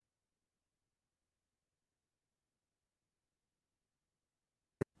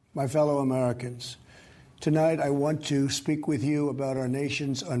My fellow Americans, tonight I want to speak with you about our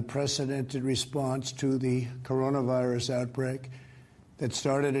nation's unprecedented response to the coronavirus outbreak that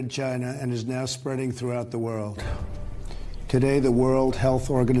started in China and is now spreading throughout the world. Today, the World Health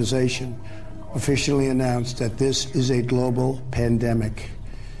Organization officially announced that this is a global pandemic.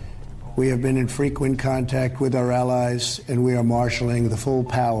 We have been in frequent contact with our allies, and we are marshaling the full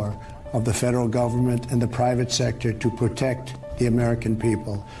power of the federal government and the private sector to protect the American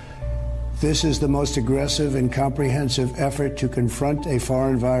people. This is the most aggressive and comprehensive effort to confront a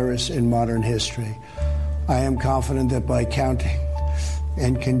foreign virus in modern history. I am confident that by counting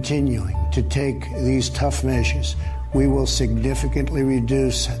and continuing to take these tough measures, we will significantly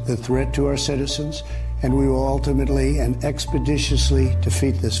reduce the threat to our citizens, and we will ultimately and expeditiously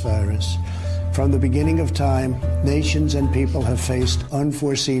defeat this virus. From the beginning of time, nations and people have faced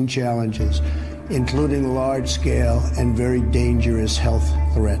unforeseen challenges, including large-scale and very dangerous health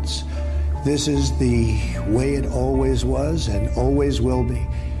threats. This is the way it always was and always will be.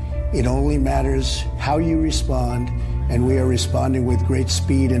 It only matters how you respond, and we are responding with great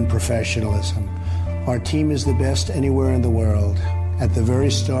speed and professionalism. Our team is the best anywhere in the world. At the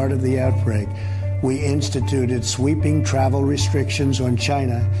very start of the outbreak, we instituted sweeping travel restrictions on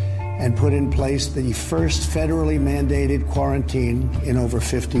China and put in place the first federally mandated quarantine in over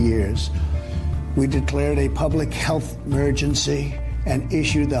 50 years. We declared a public health emergency and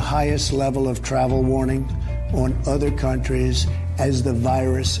issued the highest level of travel warning on other countries as the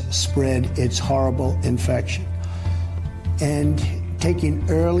virus spread its horrible infection. And taking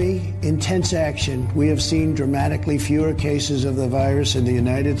early, intense action, we have seen dramatically fewer cases of the virus in the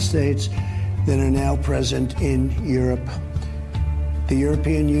United States than are now present in Europe. The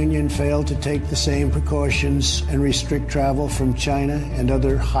European Union failed to take the same precautions and restrict travel from China and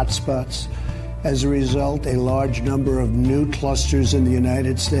other hotspots. As a result, a large number of new clusters in the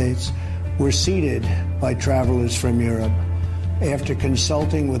United States were seeded by travelers from Europe. After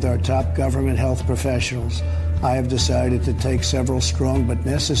consulting with our top government health professionals, I have decided to take several strong but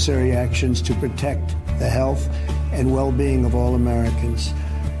necessary actions to protect the health and well-being of all Americans.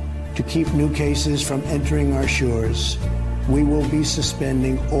 To keep new cases from entering our shores, we will be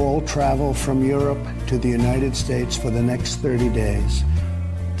suspending all travel from Europe to the United States for the next 30 days.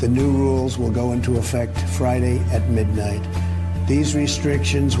 The new rules will go into effect Friday at midnight. These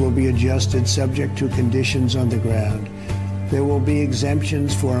restrictions will be adjusted subject to conditions on the ground. There will be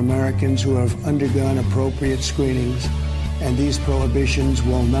exemptions for Americans who have undergone appropriate screenings, and these prohibitions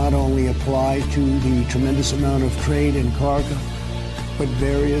will not only apply to the tremendous amount of trade and cargo, but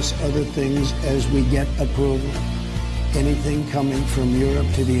various other things as we get approval. Anything coming from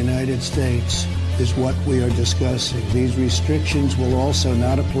Europe to the United States is what we are discussing. These restrictions will also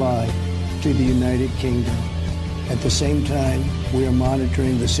not apply to the United Kingdom. At the same time, we are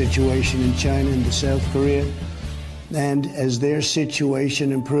monitoring the situation in China and South Korea, and as their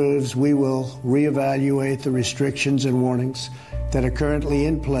situation improves, we will reevaluate the restrictions and warnings that are currently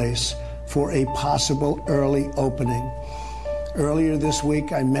in place for a possible early opening. Earlier this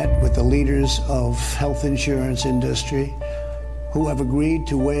week, I met with the leaders of health insurance industry who have agreed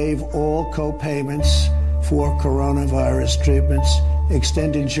to waive all co-payments for coronavirus treatments,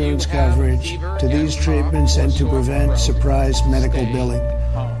 extend insurance coverage to these treatments, and to prevent surprise medical billing.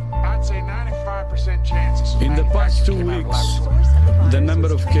 I'd say 95% chances. In the past 2 weeks, the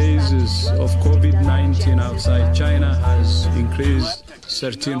number of cases of COVID-19 outside China has increased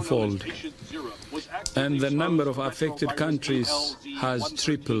 13-fold. And the number of affected countries has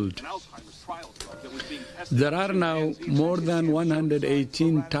tripled. There are now more than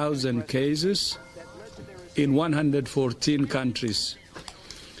 118,000 cases in 114 countries,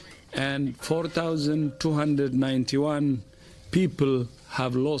 and 4,291 people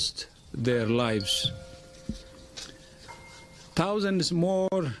have lost their lives. Thousands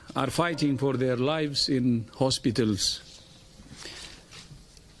more are fighting for their lives in hospitals.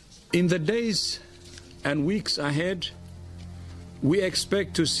 In the days and weeks ahead, we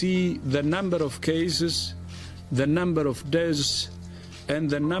expect to see the number of cases, the number of deaths, and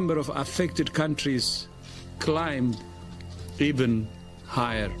the number of affected countries climb even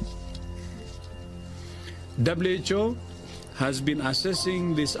higher. WHO has been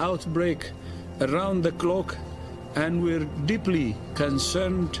assessing this outbreak around the clock, and we're deeply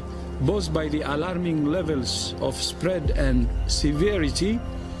concerned both by the alarming levels of spread and severity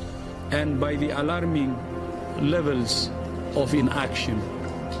and by the alarming levels of inaction.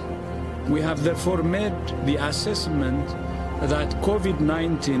 We have therefore made the assessment that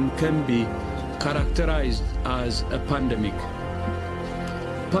COVID-19 can be characterized as a pandemic.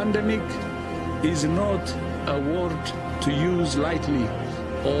 Pandemic is not a word to use lightly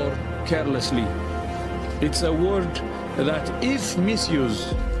or carelessly. It's a word that, if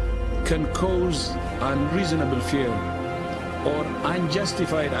misused, can cause unreasonable fear or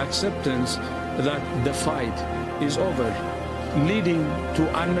unjustified acceptance that the fight is over, leading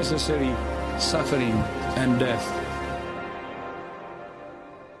to unnecessary suffering and death.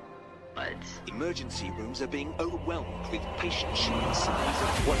 Emergency rooms are being overwhelmed with patient sheets.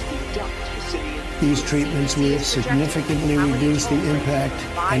 What's being done to Syrian... These treatments will significantly reduce the impact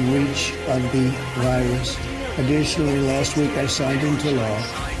and reach of the virus. Additionally, last week I signed into law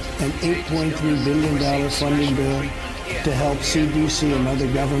an $8.3 billion funding bill to help CDC and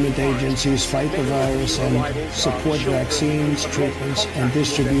other government agencies fight the virus and support vaccines, treatments, and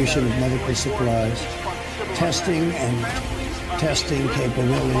distribution of medical supplies. Testing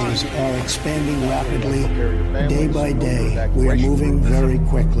capabilities are expanding rapidly day by day. We are moving very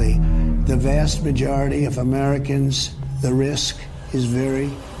quickly. The vast majority of Americans, the risk is very,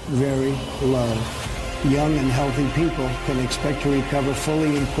 very low. Young and healthy people can expect to recover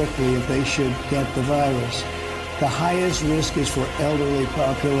fully and quickly if they should get the virus. The highest risk is for elderly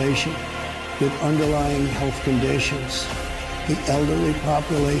population with underlying health conditions. The elderly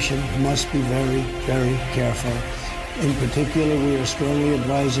population must be very, very careful. In particular, we are strongly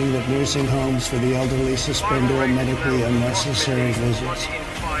advising that nursing homes for the elderly suspend all medically unnecessary visits.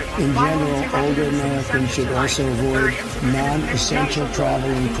 In general, older Americans should also avoid non-essential travel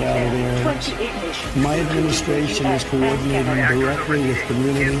in crowded areas. My administration is coordinating directly with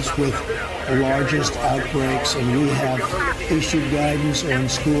communities with the largest outbreaks, and we have issued guidance on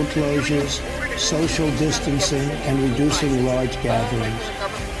school closures, social distancing, and reducing large gatherings.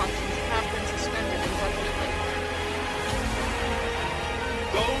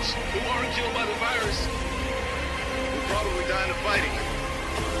 Those who aren't killed by the virus will probably die in the fighting.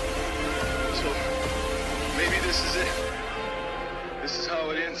 So maybe this is it. This is how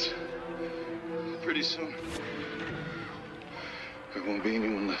it ends. Pretty soon, there won't be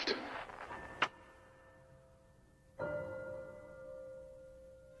anyone left.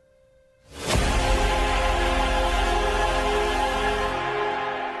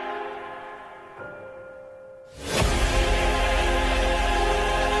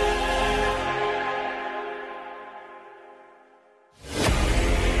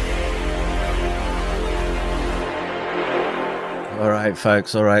 All right,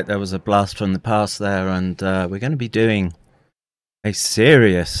 folks. All right, there was a blast from the past there, and we're going to be doing a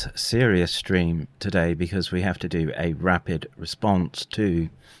serious stream today because we have to do a rapid response to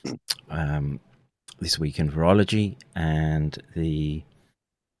this week in virology and the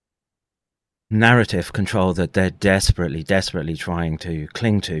narrative control that they're desperately trying to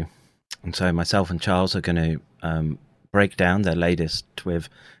cling to. And so myself and Charles are going to break down their latest TWIV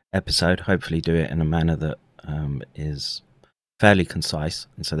episode, hopefully do it in a manner that is fairly concise,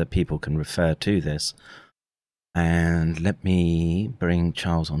 and so that people can refer to this. And let me bring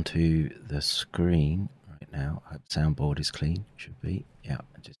Charles onto the screen right now. I hope the soundboard is clean. Should be. Yeah,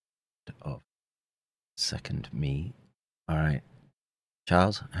 just off. Second me. All right.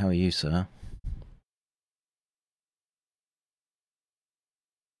 Charles, how are you, sir?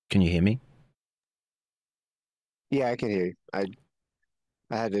 Can you hear me? Yeah, I can hear you. I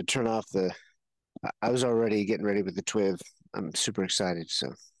had to turn off the... I was already getting ready with the TWIV. I'm super excited,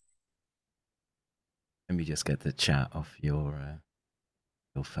 so... Let me just get the chat off your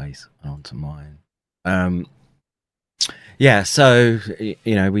face onto mine. Yeah, so,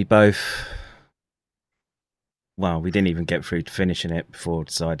 you know, we both... Well, we didn't even get through to finishing it before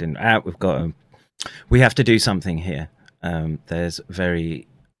deciding, we have to do something here. There's very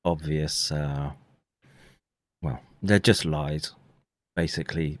obvious... well, they're just lies,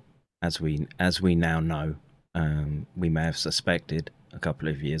 basically, as we now know. We may have suspected a couple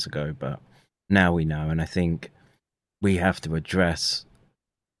of years ago, but now we know, and I think we have to address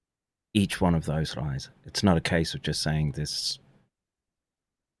each one of those lies. It's not a case of just saying this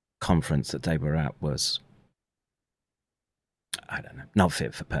conference that they were at was, I don't know, not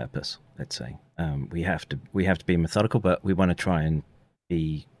fit for purpose, let's say. We have to be methodical, but we want to try and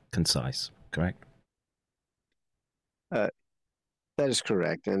be concise, correct? That is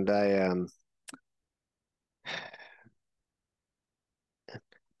correct, and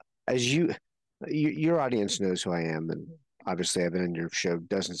as your audience knows who I am, and obviously I've been on your show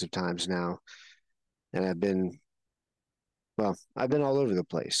dozens of times now, and I've been all over the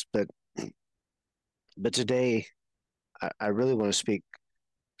place, but today I really want to speak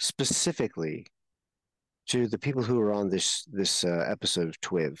specifically to the people who are on this episode of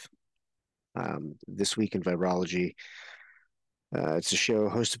TWIV, This Week in Virology. It's a show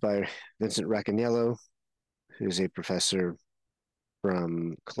hosted by Vincent Racaniello, who's a professor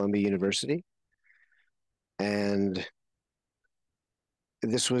from Columbia University. And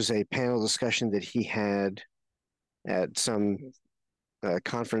this was a panel discussion that he had at some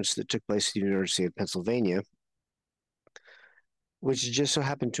conference that took place at the University of Pennsylvania, which just so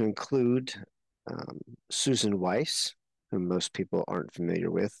happened to include Susan Weiss, whom most people aren't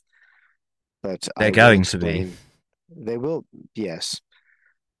familiar with. But they're going to be. They will, yes.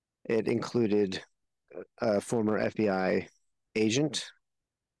 It included a former FBI agent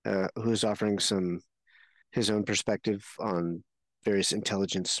who's offering his own perspective on various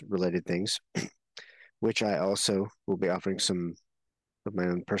intelligence-related things, which I also will be offering some of my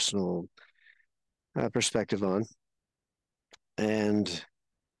own personal perspective on. And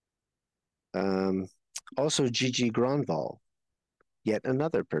also Gigi Gronval, yet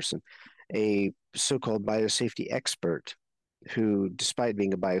another person, a so-called biosafety expert who, despite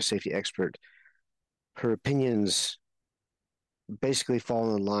being a biosafety expert, her opinions basically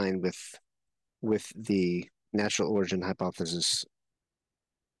fall in line with the natural origin hypothesis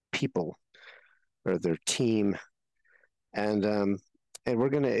people or their team. And we're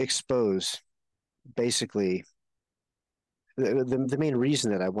going to expose basically the main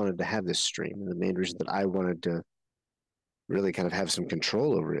reason that I wanted to have this stream, the main reason that I wanted to really kind of have some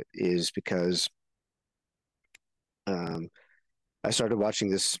control over it, is because I started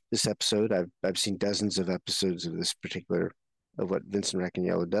watching this episode. I've seen dozens of episodes of this particular of what Vincent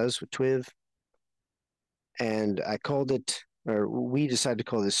Racaniello does with TWIV, and I called it, or we decided to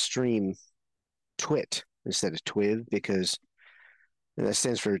call this stream TWIT instead of TWIV, because that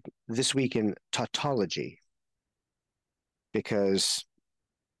stands for This Week in Tautology, because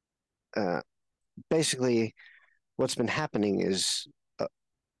basically what's been happening is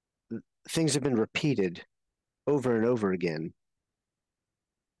things have been repeated over and over again,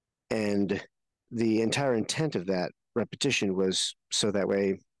 and the entire intent of that repetition was so that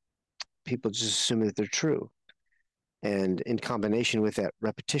way people just assume that they're true. And in combination with that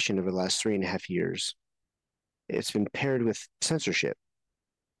repetition over the last 3.5 years, it's been paired with censorship.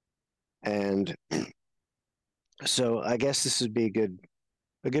 And so I guess this would be a good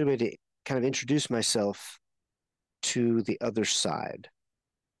way to kind of introduce myself to the other side.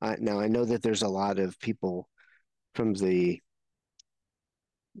 Now, I know that there's a lot of people from the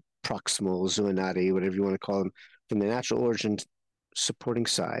proximal Zoominati, whatever you want to call them, from the natural origin supporting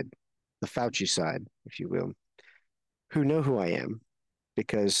side, the Fauci side, if you will, who know who I am,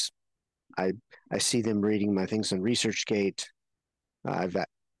 because I see them reading my things on ResearchGate. A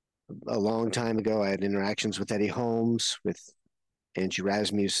long time ago, I had interactions with Eddie Holmes, with Angie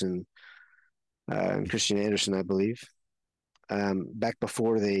Rasmussen, and Christian Anderson, I believe, back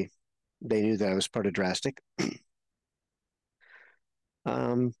before they knew that I was part of Drastic.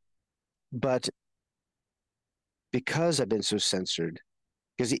 But because I've been so censored,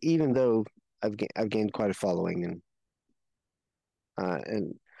 because even though I've gained quite a following,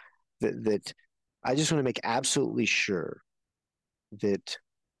 and that I just want to make absolutely sure that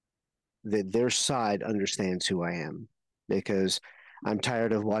their side understands who I am, because I'm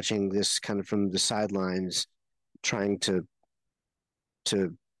tired of watching this kind of from the sidelines, trying to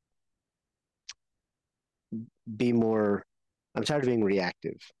be more. I'm tired of being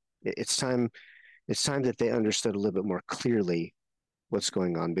reactive. It's time that they understood a little bit more clearly what's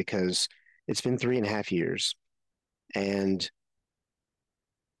going on, because it's been 3.5 years, and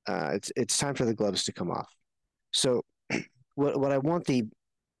it's time for the gloves to come off. So what I want the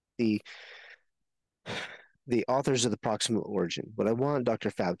authors of the proximal origin, what I want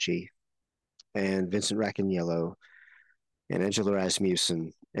Dr. Fauci and Vincent Racaniello and Angela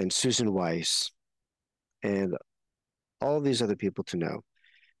Rasmussen and Susan Weiss and all these other people to know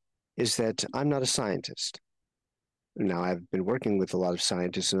is that I'm not a scientist. Now, I've been working with a lot of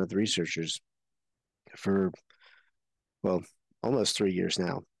scientists and other researchers for, well, almost 3 years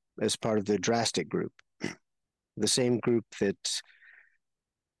now as part of the Drastic group, the same group that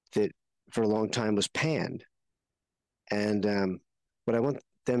for a long time was panned. And what I want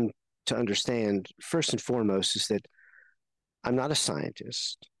them to understand, first and foremost, is that I'm not a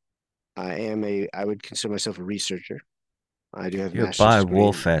scientist. I would consider myself a researcher. I do have a master's degree. You're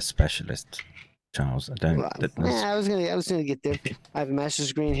a biowarfare specialist, Charles. I was gonna get there. I have a master's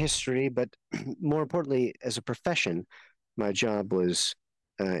degree in history, but more importantly, as a profession, my job was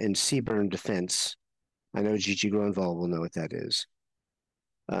in seaborne defense. I know Gigi Gronval will know what that is.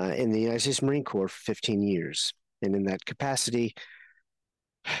 In the United States Marine Corps for 15 years. And in that capacity,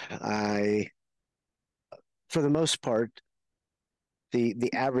 for the most part,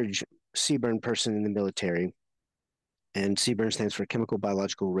 the average seaborne person in the military, and seaborne stands for chemical,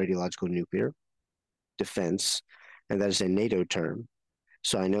 biological, radiological, nuclear defense, and that is a NATO term.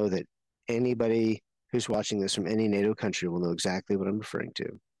 So I know that anybody who's watching this from any NATO country will know exactly what I'm referring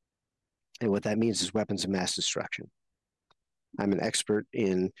to. And what that means is weapons of mass destruction. I'm an expert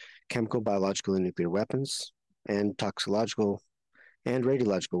in chemical, biological, and nuclear weapons, and toxicological and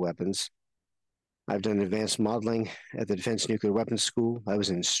radiological weapons. I've done advanced modeling at the Defense Nuclear Weapons School. I was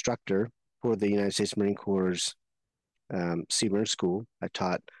an instructor for the United States Marine Corps' Seaburn School. I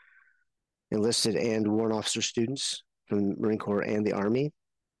taught enlisted and warrant officer students from the Marine Corps and the Army,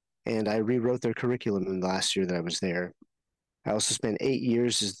 and I rewrote their curriculum in the last year that I was there. I also spent 8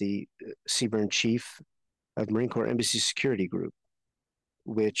 years as the Seaburn chief of Marine Corps Embassy Security Group,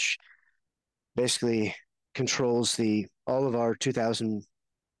 which basically controls all of our 2,000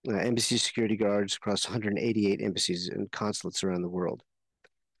 embassy security guards across 188 embassies and consulates around the world.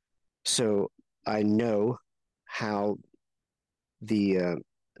 So I know how the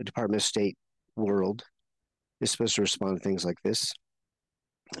Department of State world is supposed to respond to things like this.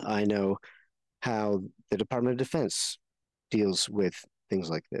 I know how the Department of Defense deals with things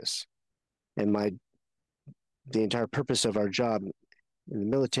like this. And the entire purpose of our job in the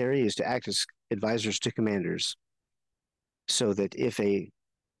military is to act as advisors to commanders, so that if a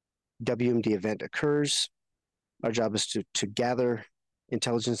WMD event occurs, our job is to gather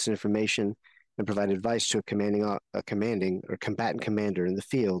intelligence and information and provide advice to a commanding or combatant commander in the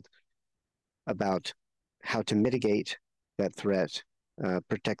field about how to mitigate that threat,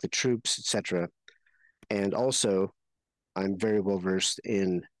 protect the troops, etc. And also, I'm very well versed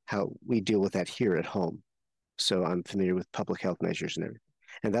in how we deal with that here at home. So I'm familiar with public health measures and everything.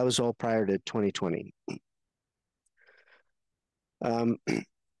 And that was all prior to 2020.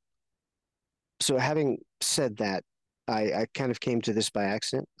 So having said that, I kind of came to this by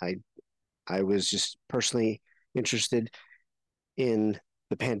accident. I was just personally interested in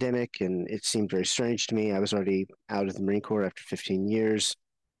the pandemic, and it seemed very strange to me. I was already out of the Marine Corps after 15 years,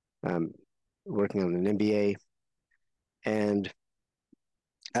 working on an MBA. And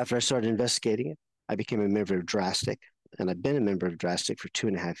after I started investigating it, I became a member of Drastic, and I've been a member of Drastic for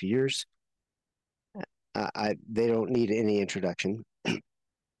 2.5 years. They don't need any introduction.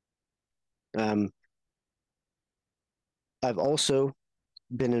 I've also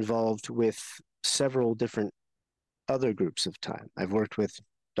been involved with several different other groups of time. I've worked with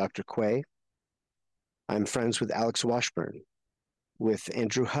Dr. Quay. I'm friends with Alex Washburn, with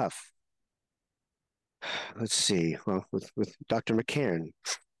Andrew Huff. Let's see, well, with Dr. McCairn,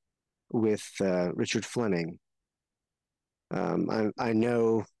 with Richard Fleming. I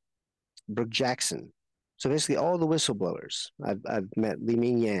know Brooke Jackson. So basically all the whistleblowers. I've met Li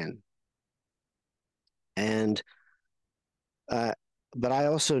Ming Yan. And but I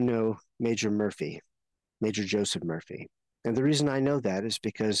also know Major Joseph Murphy. And the reason I know that is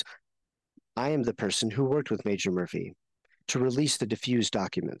because I am the person who worked with Major Murphy to release the diffused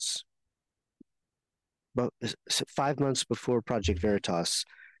documents. But 5 months before Project Veritas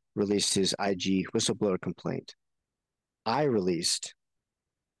released his IG whistleblower complaint, I released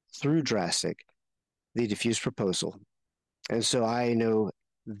through Drastic the diffused proposal. And so I know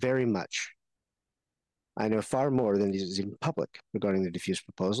very much. I know far more than is in public regarding the diffused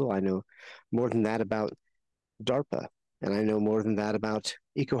proposal. I know more than that about DARPA, and I know more than that about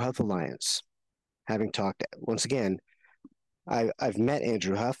EcoHealth Alliance. Having talked, once again, I've met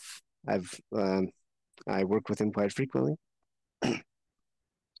Andrew Huff. I work with him quite frequently. And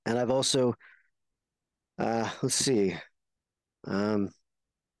I've also, let's see, I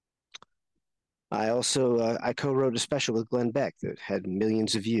co-wrote a special with Glenn Beck that had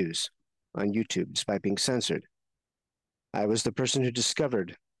millions of views on YouTube despite being censored. I was the person who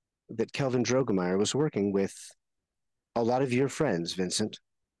discovered that Kelvin Drogemeyer was working with a lot of your friends, Vincent,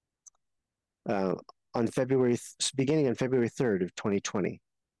 beginning on February 3rd of 2020.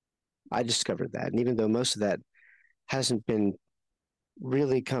 I discovered that. And even though most of that hasn't been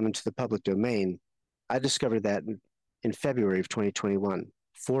really come into the public domain, I discovered that in February of 2021,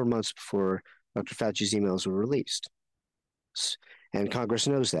 4 months before Dr. Fauci's emails were released. And Congress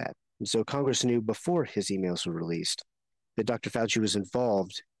knows that. And so Congress knew before his emails were released that Dr. Fauci was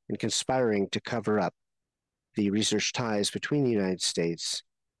involved in conspiring to cover up the research ties between the United States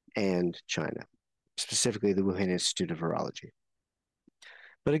and China, specifically the Wuhan Institute of Virology.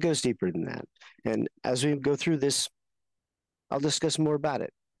 But it goes deeper than that. And as we go through this, I'll discuss more about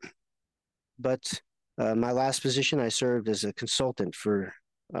it. But my last position, I served as a consultant for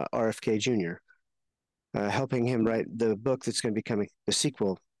RFK Jr., helping him write the book that's going to be coming, the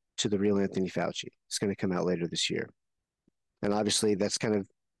sequel to The Real Anthony Fauci. It's going to come out later this year. And obviously that's kind of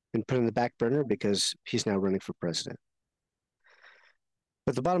been put in the back burner because he's now running for president.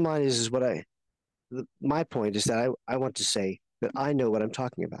 But the bottom line is what my point is that I want to say that I know what I'm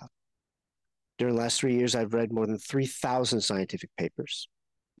talking about. During the last 3 years, I've read more than 3,000 scientific papers,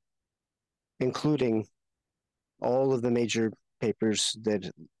 including all of the major papers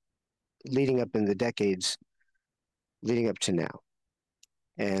that leading up in the decades leading up to now.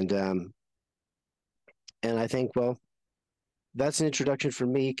 And I think, well, that's an introduction for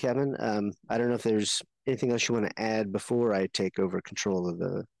me, Kevin. I don't know if there's anything else you want to add before I take over control of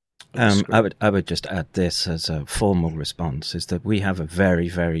the I would just add this as a formal response, is that we have a very,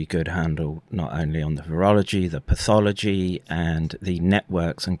 very good handle not only on the virology, the pathology, and the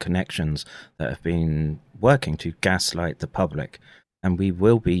networks and connections that have been working to gaslight the public. And we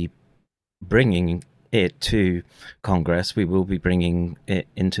will be bringing it to Congress. We will be bringing it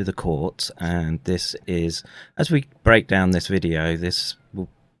into the courts. And this is, as we break down this video, this will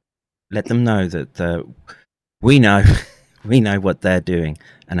let them know that we know we know what they're doing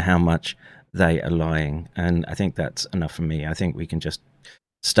and how much they are lying. And I think that's enough for me. I think we can just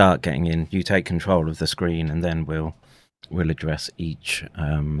start getting in. You take control of the screen, and then we'll address each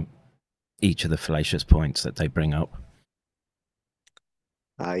of the fallacious points that they bring up.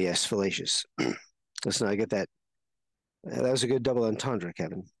 Yes, fallacious. Listen, I get that. That was a good double entendre,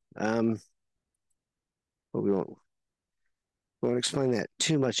 Kevin. But we won't explain that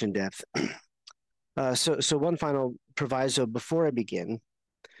too much in depth. So one final proviso before I begin.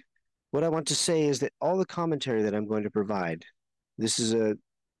 What I want to say is that all the commentary that I'm going to provide, this is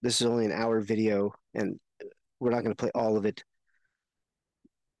only an hour video, and we're not going to play all of it.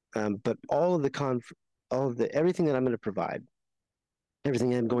 But everything that I'm going to provide,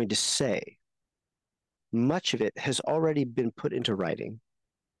 everything I'm going to say, much of it has already been put into writing.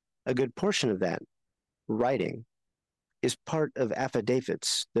 A good portion of that writing is part of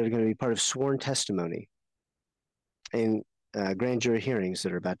affidavits that are going to be part of sworn testimony in grand jury hearings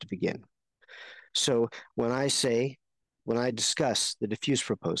that are about to begin. So when I discuss the diffuse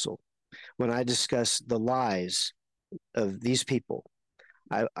proposal, when I discuss the lies of these people,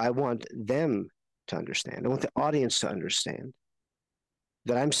 I want them to understand, I want the audience to understand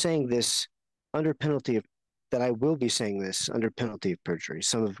that I'm saying this under penalty of, that I will be saying this under penalty of perjury,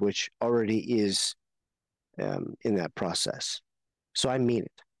 some of which already is in that process. So I mean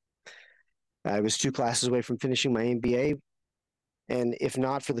it. I was 2 classes away from finishing my MBA, and if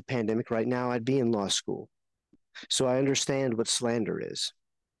not for the pandemic right now, I'd be in law school. So I understand what slander is,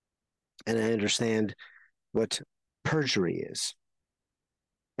 and I understand what perjury is.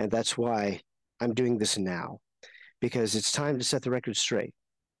 And that's why I'm doing this now, because it's time to set the record straight.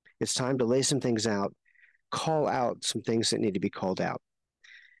 It's time to lay some things out, call out some things that need to be called out,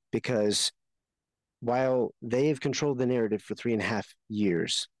 because while they've controlled the narrative for 3.5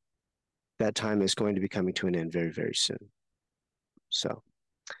 years, that time is going to be coming to an end very, very soon. So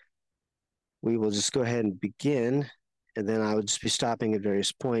we will just go ahead and begin, and then I will just be stopping at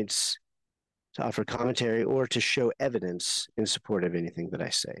various points to offer commentary or to show evidence in support of anything that I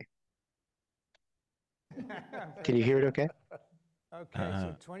say. Can you hear it okay? Okay,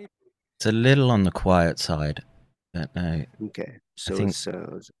 so 20. It's a little on the quiet side. But okay, so think, it's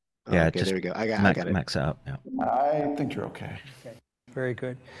yeah, okay, just there we go. I got it. Max it up. Yeah. I think you're okay. Very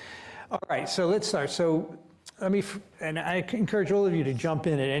good. All right, so let's start. So and I encourage all of you to jump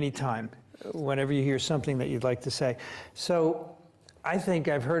in at any time whenever you hear something that you'd like to say. So I think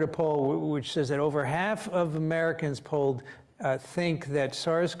I've heard a poll which says that over half of Americans polled think that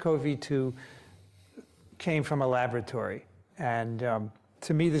SARS-CoV-2 came from a laboratory. And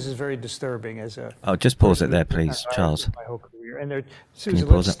to me, this is very disturbing as a... Oh, just pause it there, please, Charles. My whole career. And Susan,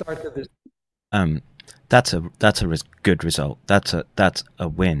 let's start with this. That's a good result. That's a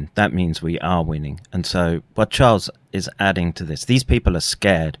win. That means we are winning. And so what Charles is adding to this, these people are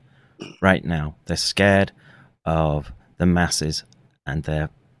scared right now. They're scared of the masses, and they're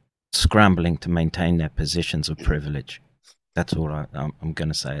scrambling to maintain their positions of privilege. That's all I'm going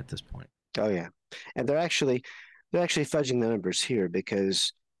to say at this point. Oh yeah, and they're actually fudging the numbers here,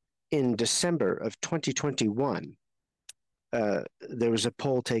 because in December of 2021, there was a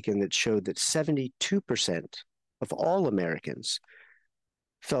poll taken that showed that 72% of all Americans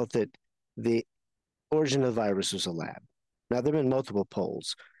felt that the origin of the virus was a lab. Now, there have been multiple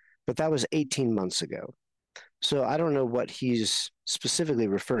polls, but that was 18 months ago. So I don't know what he's specifically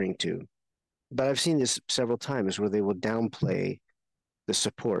referring to, but I've seen this several times where they will downplay the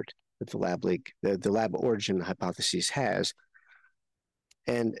support that the lab origin hypothesis has.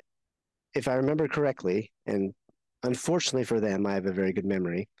 And if I remember correctly, and unfortunately for them, I have a very good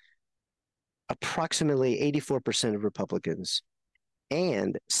memory, approximately 84% of Republicans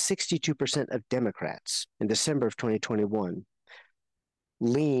and 62% of Democrats in December of 2021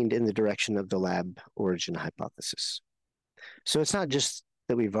 leaned in the direction of the lab origin hypothesis. So it's not just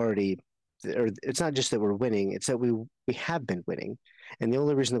that it's not just that we're winning, it's that we have been winning. And the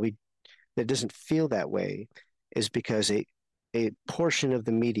only reason that doesn't feel that way is because a portion of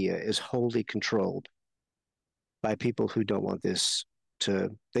the media is wholly controlled by people who don't want this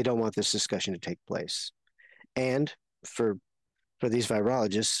discussion to take place. And for these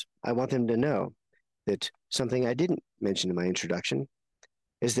virologists, I want them to know that something I didn't mention in my introduction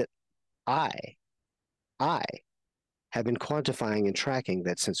is that I have been quantifying and tracking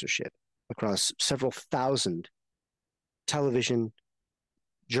that censorship across several thousand television,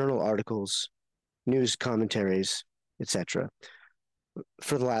 journal articles, news commentaries, etc.,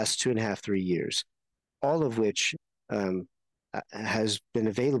 for the last 2.5, 3 years, all of which has been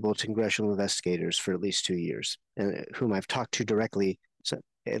available to congressional investigators for at least 2 years, and whom I've talked to directly, so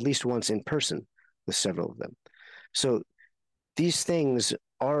at least once in person with several of them. So these things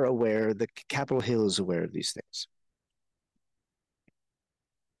are aware, the Capitol Hill is aware of these things.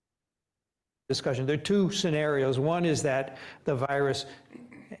 Discussion. There are two scenarios. One is that the virus,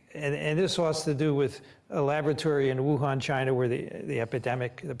 and this has to do with a laboratory in Wuhan, China, where the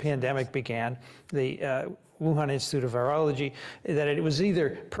pandemic began, the Wuhan Institute of Virology, that it was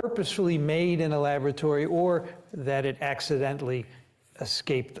either purposefully made in a laboratory or that it accidentally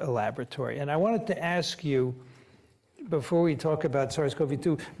escaped a laboratory. And I wanted to ask you, before we talk about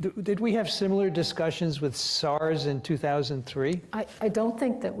SARS-CoV-2, did we have similar discussions with SARS in 2003? I don't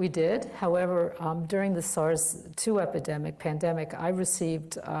think that we did. However, during the SARS-2 pandemic, I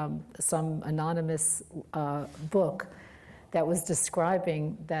received some anonymous book that was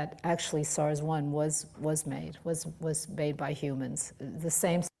describing that actually SARS-1 was made by humans. The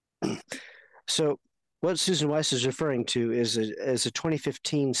same. So what Susan Weiss is referring to is a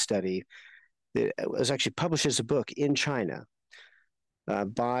 2015 study that was actually published as a book in China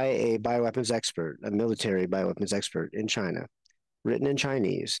by a bioweapons expert, a military bioweapons expert in China, written in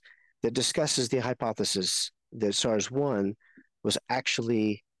Chinese, that discusses the hypothesis that SARS-1 was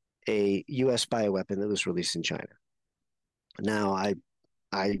actually a US bioweapon that was released in China. Now,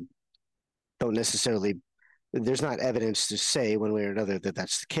 I don't necessarily, there's not evidence to say one way or another that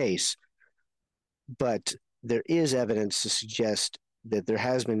that's the case, but there is evidence to suggest that there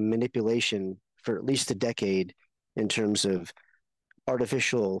has been manipulation for at least a decade in terms of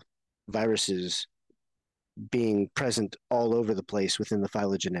artificial viruses being present all over the place within the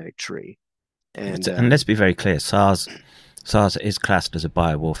phylogenetic tree. And let's be very clear, SARS is classed as a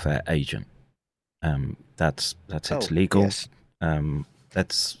biowarfare agent. It's legal. Yes.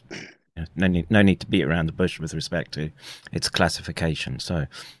 That's no need to beat around the bush with respect to its classification. So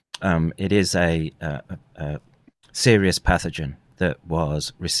it is a serious pathogen that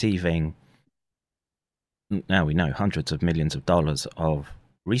was receiving, now we know, hundreds of millions of dollars of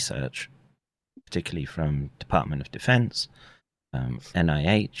research, particularly from Department of Defense,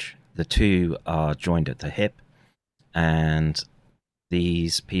 NIH. The two are joined at the hip, and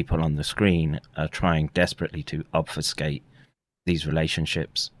these people on the screen are trying desperately to obfuscate these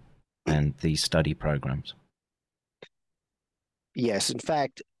relationships and these study programs. Yes, in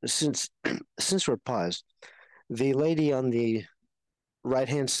fact, since we're paused, the lady on the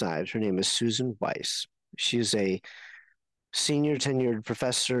right-hand side, her name is Susan Weiss. She's a senior tenured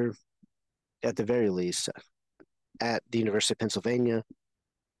professor, at the very least, at the University of Pennsylvania.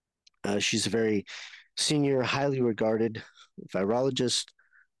 She's a very senior, highly regarded virologist,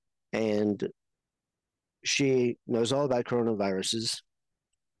 and she knows all about coronaviruses.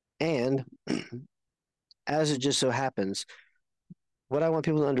 And as it just so happens, what I want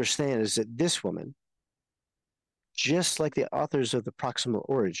people to understand is that this woman, just like the authors of The Proximal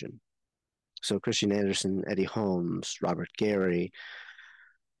Origin, so Christian Anderson, Eddie Holmes, Robert Gary,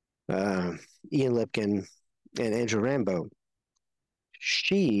 Ian Lipkin, and Andrew Rambo,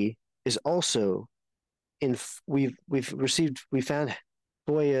 she is also we found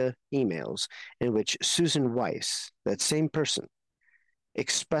FOIA emails in which Susan Weiss, that same person,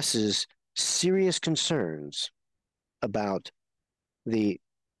 expresses serious concerns about the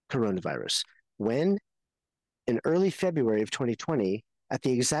coronavirus. When? In early February of 2020, at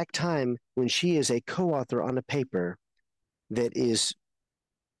the exact time when she is a co-author on a paper that is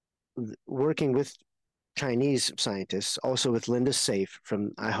working with Chinese scientists, also with Linda Safe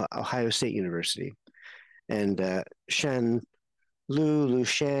from Ohio State University, and Shan Lu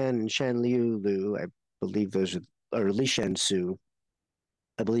Shan, and Shan Liu, I believe those are, or Li Shan Su,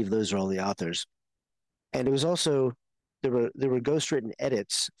 I believe those are all the authors. And it was also, there were ghostwritten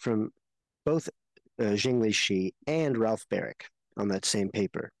edits from both Jingli Shi and Ralph Barrick on that same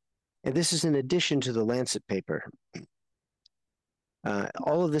paper. And this is in addition to the Lancet paper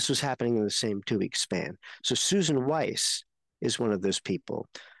All of this was happening in the same 2-week span. So Susan Weiss is one of those people.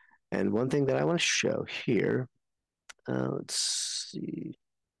 And one thing that I want to show here, let's see,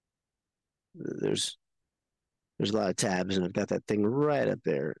 there's a lot of tabs, and I've got that thing right up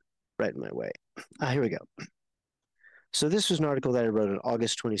there, right in my way. Here we go. So this was an article that I wrote on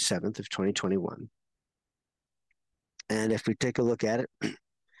August 27th of 2021. And if we take a look at it,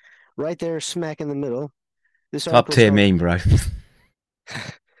 right there, smack in the middle, this Top tier meme, bro.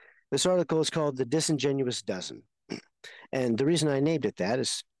 This article is called The Disingenuous Dozen. And the reason I named it that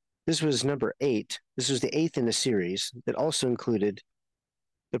is this was number 8. This was the 8th in a series that also included,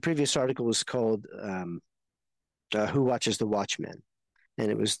 the previous article was called Who Watches the Watchmen?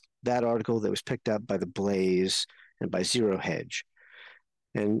 And it was that article that was picked up by The Blaze and by Zero Hedge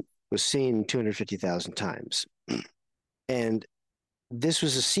and was seen 250,000 times. And this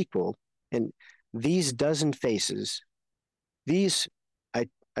was a sequel, and these dozen faces, these,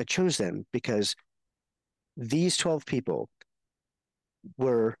 I chose them because these 12 people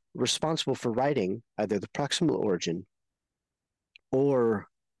were responsible for writing either the proximal origin or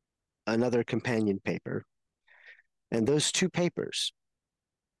another companion paper. And those 2 papers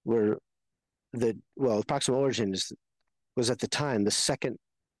were the proximal origin was at the time the second,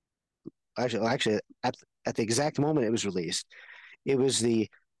 actually at the exact moment it was released, it was the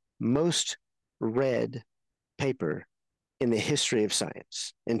most read paper in the history of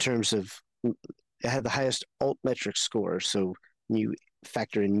science in terms of, it had the highest altmetric score. So when you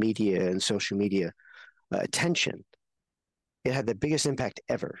factor in media and social media attention, it had the biggest impact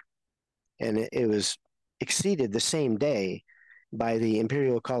ever. And it was exceeded the same day by the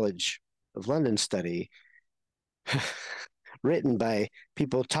Imperial College of London study written by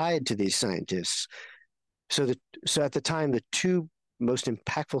people tied to these scientists. So at the time, the 2 most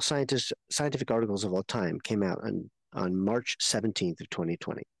impactful scientific articles of all time came out on March 17th of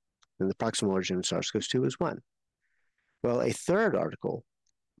 2020. And the proximal origin of SARS-CoV-2 was one. Well, a 3rd article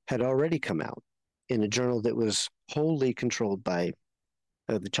had already come out in a journal that was wholly controlled by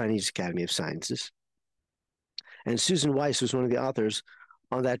the Chinese Academy of Sciences. And Susan Weiss was one of the authors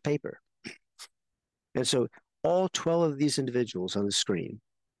on that paper. And so all 12 of these individuals on the screen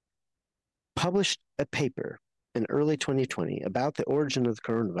published a paper in early 2020 about the origin of the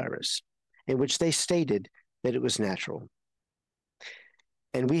coronavirus, in which they stated that it was natural.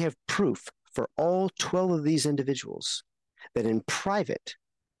 And we have proof for all 12 of these individuals that in private,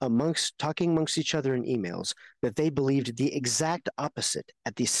 talking amongst each other in emails, that they believed the exact opposite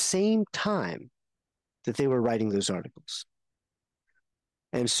at the same time that they were writing those articles.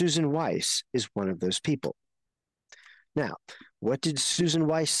 And Susan Weiss is one of those people. Now, what did Susan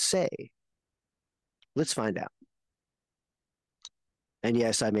Weiss say? Let's find out. And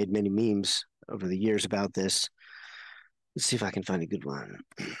yes, I made many memes over the years about this. Let's see if I can find a good one.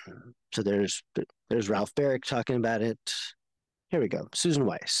 So there's Ralph Barrick talking about it. Here we go. Susan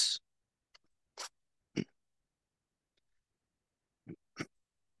Weiss.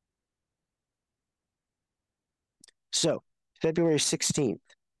 So February 16th,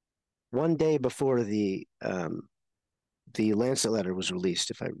 one day before the Lancet letter was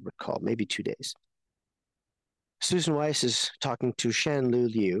released, if I recall, maybe 2 days. Susan Weiss is talking to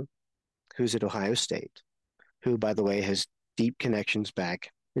Shanlu Liu, who's at Ohio State, who, by the way, has deep connections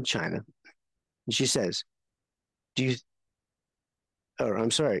back in China. And she says, do you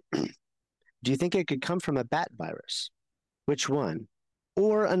think it could come from a bat virus? Which one?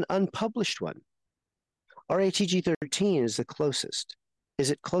 Or an unpublished one? RATG13 is the closest. Is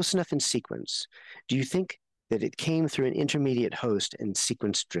it close enough in sequence? Do you think that it came through an intermediate host and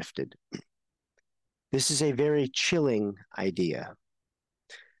sequence drifted? This is a very chilling idea.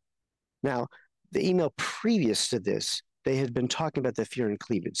 Now, the email previous to this, they had been talking about the furin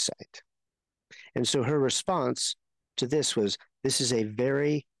cleavage site. And so her response to this was, this is a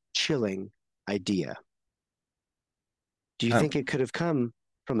very chilling idea. Do you think it could have come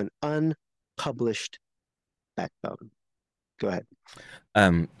from an unpublished backbone? Go ahead.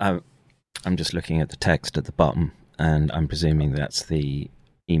 I'm just looking at the text at the bottom, and I'm presuming that's the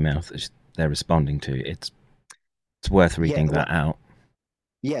email that they're responding to. It's worth reading that out.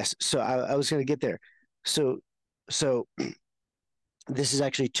 Yes. So I was going to get there. So this is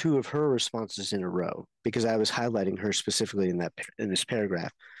actually 2 of her responses in a row, because I was highlighting her specifically in this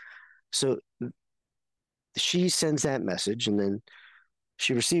paragraph. So she sends that message, and then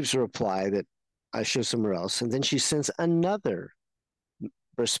she receives a reply that I show somewhere else, and then she sends another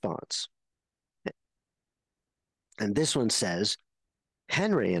response. And this one says,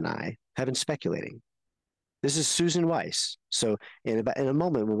 Henry and I have been speculating. This is Susan Weiss. So in a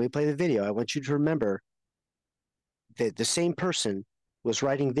moment when we play the video, I want you to remember that the same person was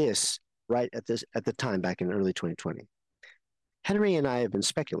writing this right at the time back in early 2020. Henry and I have been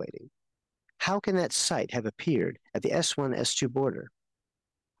speculating. How can that site have appeared at the S1, S2 border?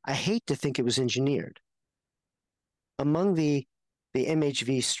 I hate to think it was engineered. Among the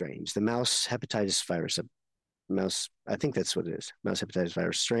MHV strains, the mouse hepatitis virus, I think that's what it is, mouse hepatitis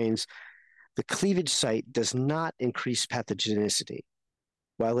virus strains, the cleavage site does not increase pathogenicity,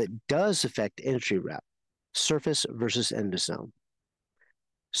 while it does affect entry route, surface versus endosome.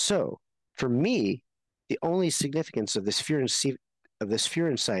 So, for me, the only significance of this furin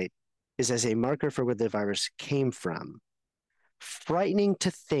site is as a marker for where the virus came from. Frightening to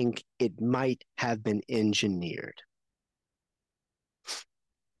think it might have been engineered.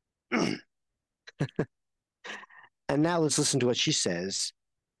 And now let's listen to what she says,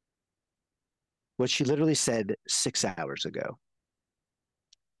 what she literally said 6 hours ago.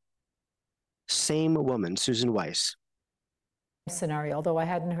 Same woman, Susan Weiss. Scenario, although I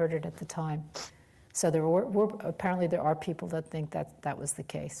hadn't heard it at the time. So apparently there are people that think that was the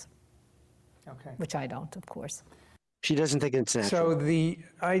case. Okay. Which I don't, of course. She doesn't think it's natural. So the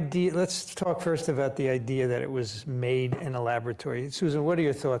idea, let's talk first about the idea that it was made in a laboratory. Susan, what are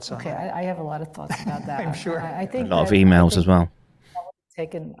your thoughts on that? Okay, I have a lot of thoughts about that. I'm sure. I think a lot of emails as well.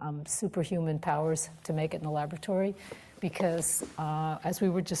 Taken superhuman powers to make it in the laboratory, because as we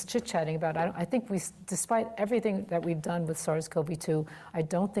were just chit-chatting about, I think despite everything that we've done with SARS-CoV-2, I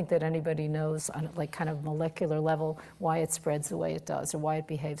don't think that anybody knows on like kind of molecular level why it spreads the way it does or why it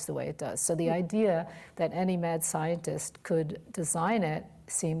behaves the way it does. So the idea that any mad scientist could design it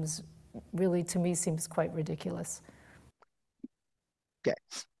seems really, to me, seems quite ridiculous. Okay.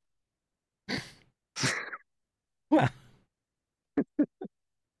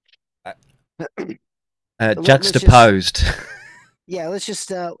 Juxtaposed. Let's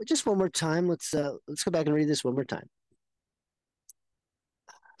just one more time. Let's go back and read this one more time.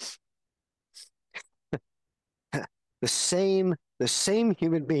 The same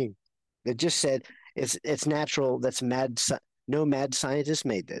human being that just said it's natural. That's mad. No mad scientist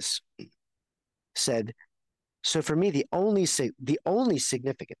made this. Said, so for me, the only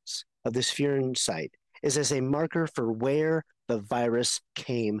significance of this furin site is as a marker for where the virus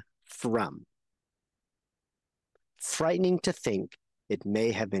came from. Frightening to think it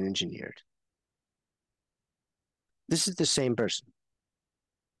may have been engineered. This is the same person.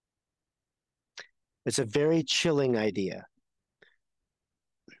 It's a very chilling idea.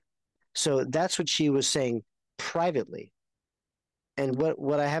 So that's what she was saying privately. And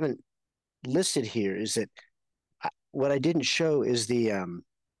what I haven't listed here is that what I didn't show is the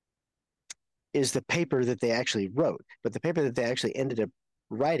paper that they actually wrote. But the paper that they actually ended up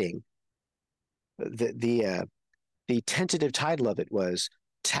writing, the tentative title of it was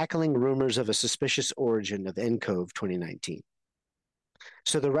Tackling Rumors of a Suspicious Origin of nCoV 2019.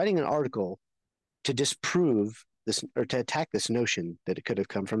 So they're writing an article to disprove this, or to attack this notion that it could have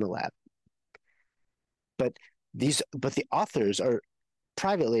come from the lab. But the authors are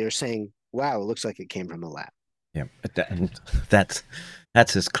privately saying, wow, it looks like it came from a lab. Yeah, and that's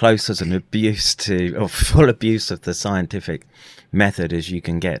as close as an abuse to, or full abuse of the scientific method as you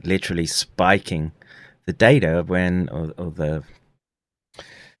can get, literally spiking the data when, or the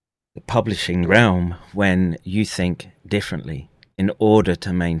publishing realm when you think differently in order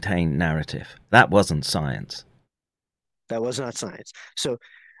to maintain narrative. That wasn't science. That was not science. So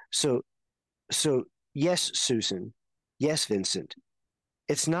yes, Susan, yes, Vincent,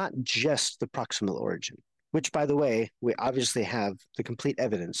 it's not just the proximal origin, which, by the way, we obviously have the complete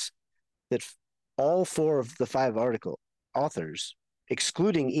evidence that all 4 of the 5 article authors,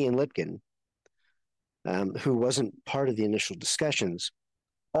 excluding Ian Lipkin, who wasn't part of the initial discussions,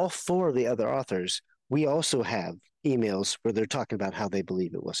 all 4 of the other authors, we also have emails where they're talking about how they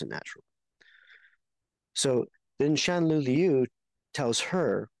believe it wasn't natural. So then Shanlu Liu tells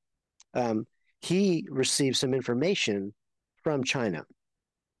her he received some information from China.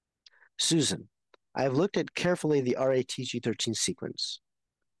 Susan, I have looked at carefully the RATG13 sequence,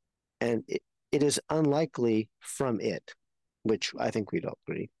 and it is unlikely from it, which I think we'd all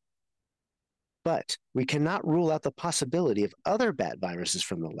agree. But we cannot rule out the possibility of other bat viruses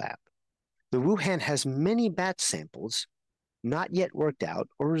from the lab. The Wuhan has many bat samples not yet worked out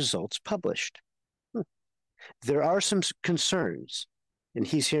or results published. There are some concerns, and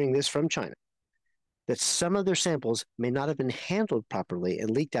he's hearing this from China, that some of their samples may not have been handled properly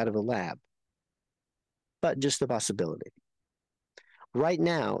and leaked out of a lab, but just a possibility. Right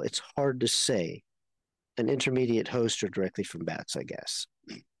now, it's hard to say an intermediate host or directly from bats, I guess.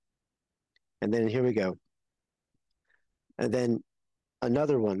 And then here we go. And then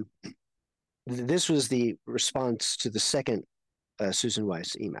another one. This was the response to the second Susan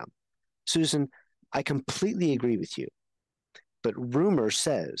Weiss email. Susan, I completely agree with you, but rumor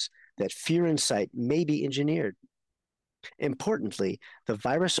says that fear incite may be engineered. Importantly, the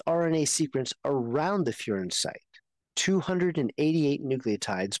virus RNA sequence around the furin site, 288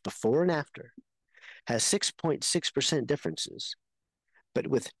 nucleotides before and after, has 6.6% differences, but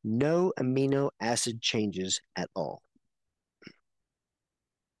with no amino acid changes at all.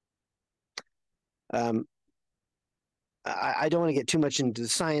 I don't want to get too much into the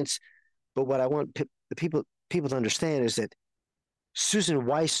science, but what I want the people to understand is that Susan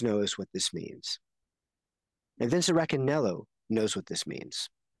Weiss knows what this means. And Vincent Racaniello knows what this means.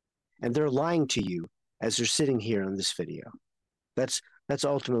 And they're lying to you as they're sitting here on this video. That's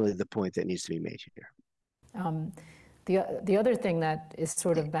ultimately the point that needs to be made here. The other thing that is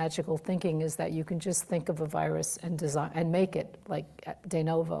sort of magical thinking is that you can just think of a virus and design and make it like de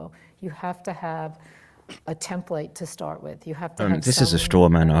novo. You have to have a template to start with. You have to have this is a straw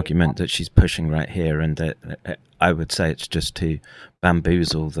man argument that she's pushing right here, and that I would say it's just to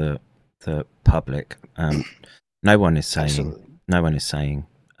bamboozle the public. No one is saying Absolutely. No one is saying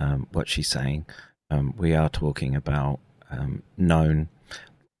what she's saying. We are talking about known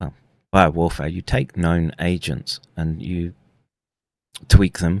biowarfare. You take known agents and you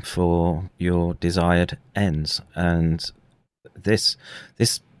tweak them for your desired ends, and this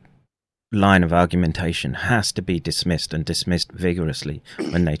line of argumentation has to be dismissed, and dismissed vigorously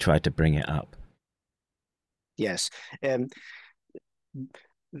when they try to bring it up. Yes.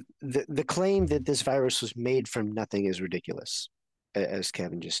 The claim that this virus was made from nothing is ridiculous, as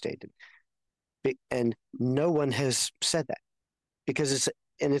Kevin just stated. And no one has said that because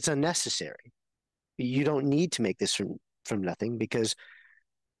it's unnecessary. You don't need to make this from nothing because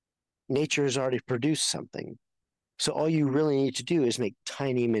nature has already produced something. So all you really need to do is make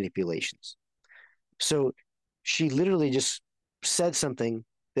tiny manipulations. So she literally just said something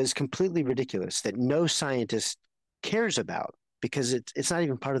that is completely ridiculous that no scientist cares about because it's not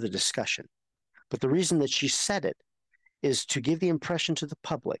even part of the discussion. But the reason that she said it is to give the impression to the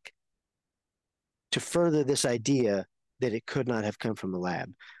public to further this idea that it could not have come from a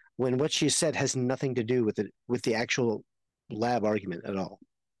lab, when what she said has nothing to do with the actual lab argument at all.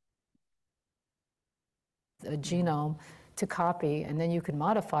 A genome to copy, and then you can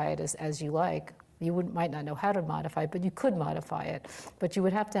modify it as you like. You might not know how to modify it, but you could modify it. But you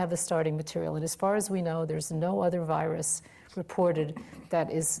would have to have a starting material. And as far as we know, there's no other virus reported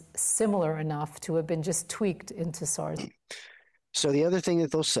that is similar enough to have been just tweaked into SARS. So the other thing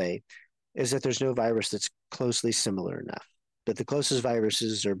that they'll say is that there's no virus that's closely similar enough. That the closest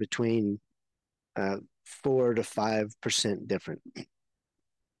viruses are between 4 to 5% different.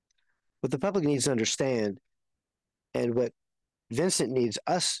 What the public needs to understand, and what Vincent needs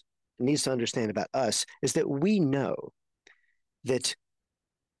to understand about us, is that we know that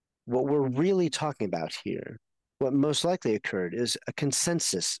what we're really talking about here, what most likely occurred, is a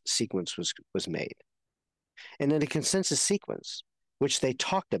consensus sequence was made. And in a consensus sequence, which they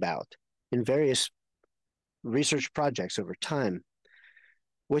talked about in various research projects over time,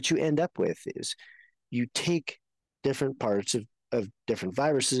 what you end up with is you take different parts of different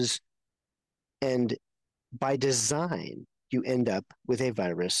viruses, and by design, you end up with a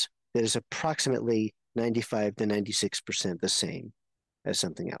virus that is approximately 95 to 96% the same as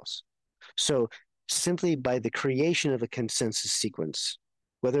something else. So simply by the creation of a consensus sequence,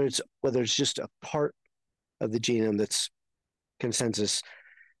 whether it's just a part of the genome that's consensus,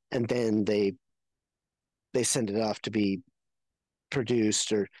 and then they send it off to be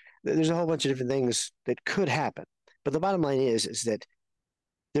produced, or there's a whole bunch of different things that could happen. But the bottom line is that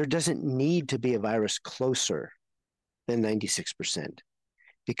there doesn't need to be a virus closer than 96%,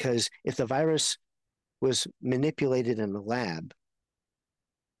 because if the virus was manipulated in a lab,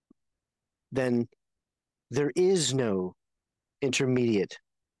 then there is no intermediate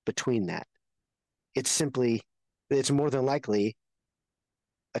between that. It's more than likely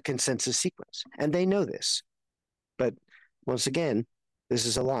a consensus sequence. And they know this. But once again, this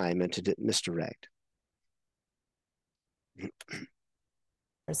is a lie meant to misdirect.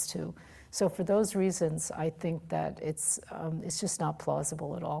 Too. So for those reasons, I think that it's just not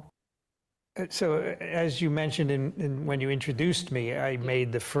plausible at all. So as you mentioned when you introduced me, I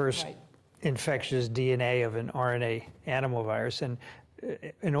made the first infectious DNA of an RNA animal virus. And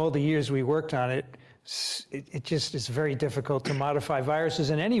in all the years we worked on it, it just is very difficult to modify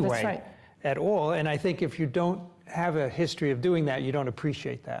viruses in any way at all. And I think if you don't have a history of doing that, you don't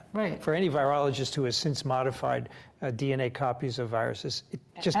appreciate that. Right. For any virologist who has since modified DNA copies of viruses, it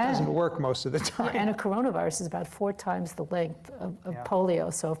just doesn't work most of the time. Yeah, and a coronavirus is about 4 times the length of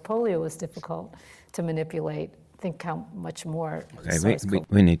polio. So if polio was difficult to manipulate, think how much more. Okay,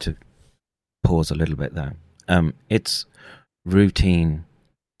 we need to pause a little bit there. It's routine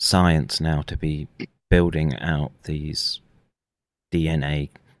science now to be building out these DNA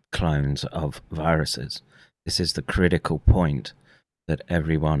clones of viruses. This is the critical point that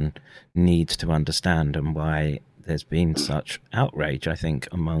everyone needs to understand, and why there's been such outrage, I think,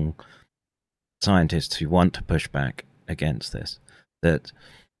 among scientists who want to push back against this. That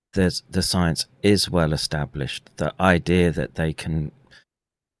the science is well established. The idea that they can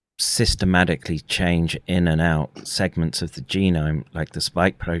systematically change in and out segments of the genome, like the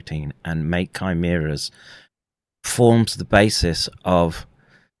spike protein, and make chimeras, forms the basis of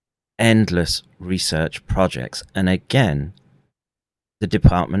endless research projects. And again, the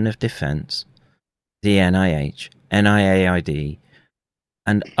Department of Defense, the NIH, NIAID,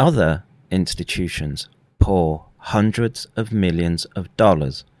 and other institutions pour hundreds of millions of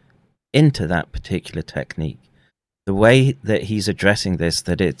dollars into that particular technique. The way that he's addressing this,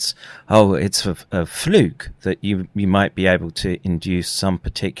 that it's a fluke that you might be able to induce some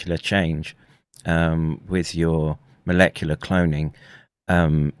particular change with your molecular cloning.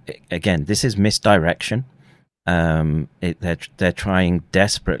 Again, this is misdirection. They're trying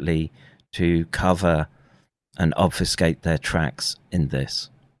desperately to cover and obfuscate their tracks in this.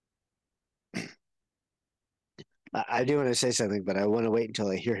 I do want to say something, but I want to wait until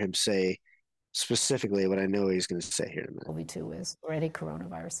I hear him say specifically what I know he's going to say here in a minute. COVID-2 is, or any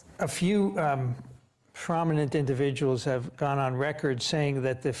coronavirus. A few prominent individuals have gone on record saying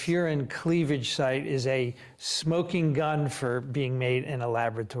that the furin cleavage site is a smoking gun for being made in a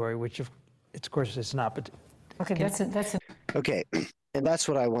laboratory, which of course it's not. But okay, that's okay, and that's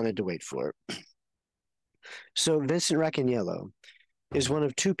what I wanted to wait for. So Vincent Racaniello is one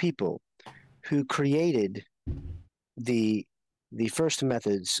of two people who created the first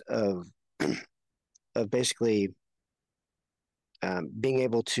methods of basically being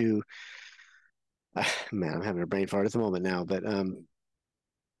able to man, I'm having a brain fart at the moment now, but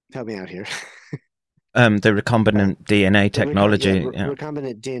help me out here. The recombinant DNA technology.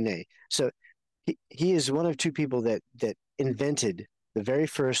 Recombinant DNA. So he is one of two people that invented the very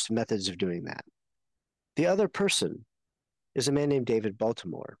first methods of doing that. The other person is a man named David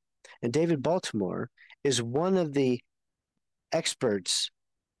Baltimore. And David Baltimore is one of the experts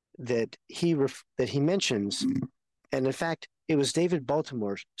that he mentions. And in fact, it was David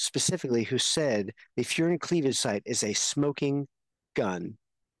Baltimore specifically who said the furin cleavage site is a smoking gun,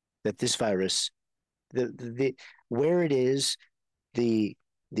 that this virus, the where it is, the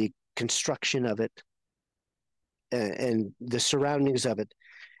construction of it, and the surroundings of it,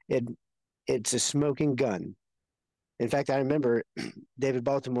 it's a smoking gun. In fact, I remember David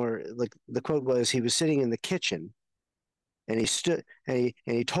Baltimore, like the quote was, he was sitting in the kitchen and he stood and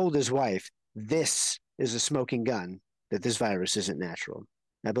he told his wife, "This is a smoking gun, that this virus isn't natural."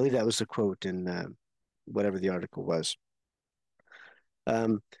 I believe that was the quote in whatever the article was.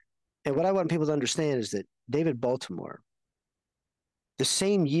 And what I want people to understand is that David Baltimore, the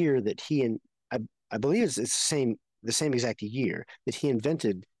same year that he and I believe it's the same exact year that he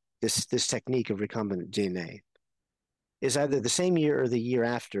invented this technique of recombinant DNA, is either the same year or the year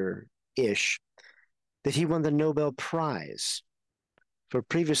after-ish that he won the Nobel Prize for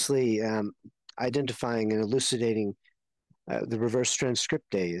previously identifying and elucidating the reverse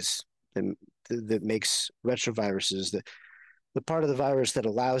transcriptase that makes retroviruses, the part of the virus that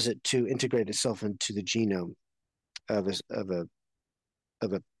allows it to integrate itself into the genome of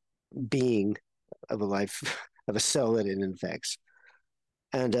a being, of a life, of a cell that it infects.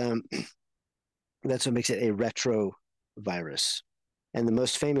 And that's what makes it a retrovirus. And the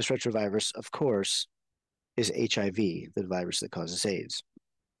most famous retrovirus, of course, is HIV, the virus that causes AIDS.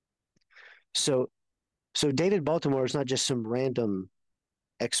 So David Baltimore is not just some random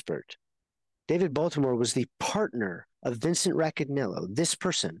expert. David Baltimore was the partner of Vincent Racaniello, this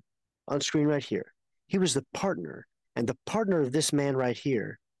person on screen right here. He was the partner, and the partner of this man right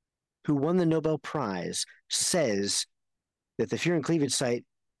here, who won the Nobel Prize, says that the furin cleavage site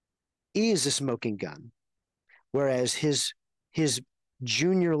is a smoking gun, whereas his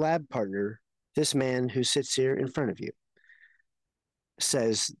junior lab partner, this man who sits here in front of you,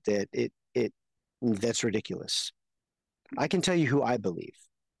 says that that's ridiculous. I can tell you who I believe,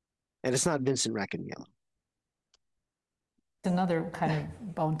 and it's not Vincent Racaniello. Another kind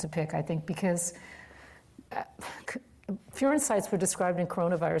of bone to pick, I think, because furin sites were described in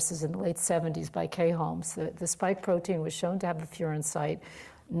coronaviruses in the late 70s by K. Holmes. The spike protein was shown to have a furin site.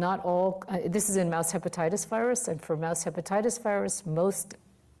 Not all, this is in mouse hepatitis virus, and for mouse hepatitis virus, most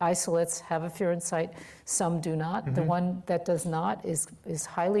isolates have a furin site, some do not. The one that does not is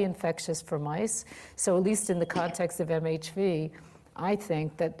highly infectious for mice. So at least in the context of MHV, I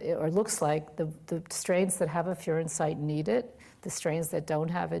think that, or looks like, the strains that have a furin site need it. The strains that don't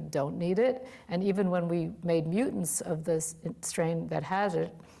have it don't need it. And even when we made mutants of this strain that has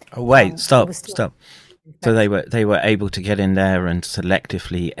it. Oh, wait, stop. Infectious. So they were able to get in there and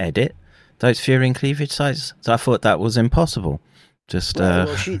selectively edit those furin cleavage sites? So I thought that was impossible. Just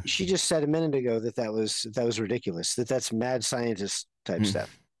well, she just said a minute ago that was ridiculous. That's mad scientist type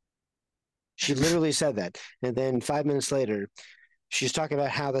stuff. She literally said that, and then 5 minutes later, she's talking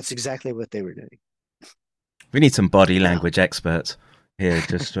about how that's exactly what they were doing. We need some body language experts here.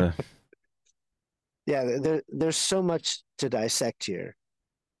 Just yeah, there's so much to dissect here,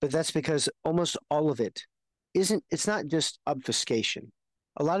 but that's because almost all of it isn't. It's not just obfuscation.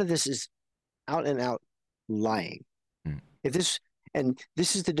 A lot of this is out and out lying. If this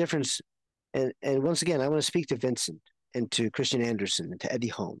is the difference. And once again, I want to speak to Vincent and to Christian Anderson and to Eddie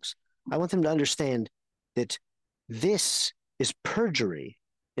Holmes. I want them to understand that this is perjury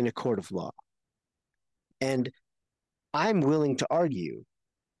in a court of law. And I'm willing to argue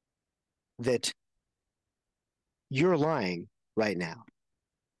that you're lying right now.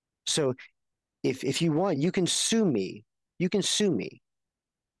 So if you want, you can sue me. You can sue me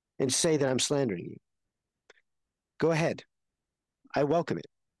and say that I'm slandering you. Go ahead. I welcome it.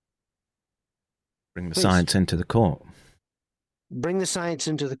 Bring the science into the court. Bring the science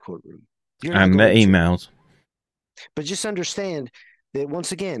into the courtroom. And the emails. But just understand that,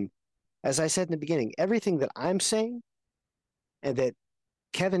 once again, as I said in the beginning, everything that I'm saying and that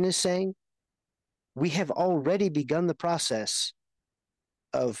Kevin is saying, we have already begun the process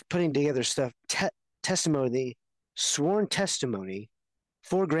of putting together stuff, testimony, sworn testimony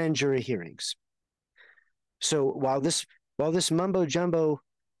for grand jury hearings. So while this mumbo jumbo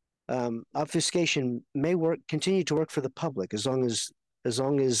obfuscation may continue to work for the public, as long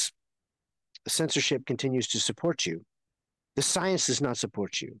as censorship continues to support you, the science does not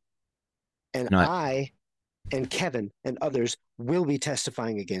support you. And I and Kevin and others will be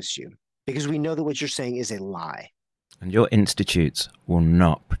testifying against you because we know that what you're saying is a lie. And your institutes will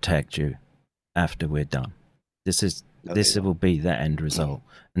not protect you after we're done. This will be the end result.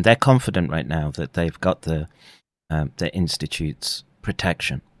 And they're confident right now that they've got the institute's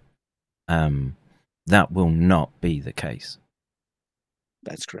protection. That will not be the case.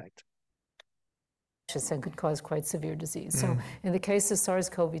 That's correct. And could cause quite severe disease. So in the case of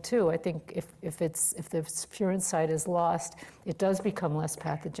SARS-CoV-2, I think if the furin site is lost, it does become less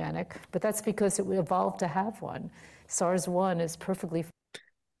pathogenic, but that's because it evolved to have one. SARS-1 is perfectly...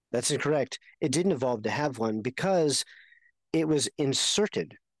 That's incorrect. It didn't evolve to have one because it was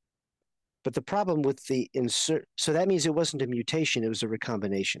inserted. But the problem with the insert... So that means it wasn't a mutation, it was a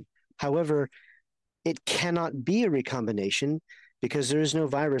recombination. However, it cannot be a recombination because there is no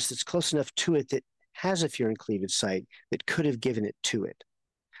virus that's close enough to it that has a furin cleavage site that could have given it to it.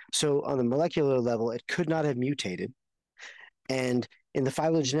 So on the molecular level, it could not have mutated. And in the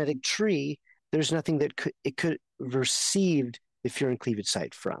phylogenetic tree, there's nothing that it could have received the furin cleavage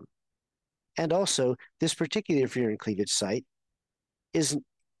site from. And also, this particular furin cleavage site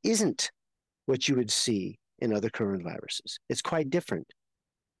isn't what you would see in other coronaviruses. It's quite different.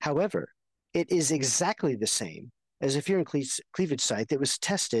 However, it is exactly the same as a furin cleavage site that was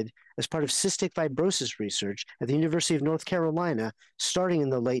tested as part of cystic fibrosis research at the University of North Carolina starting in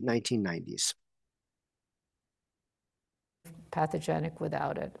the late 1990s. Pathogenic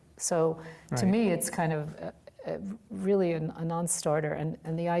without it. So to me, it's kind of really a non-starter.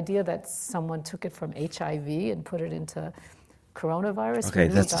 And the idea that someone took it from HIV and put it into coronavirus,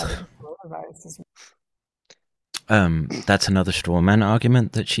 that's another straw man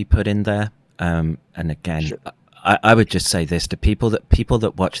argument that she put in there. And again, sure. I would just say this to people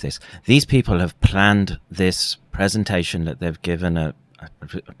that watch this. These people have planned this presentation that they've given I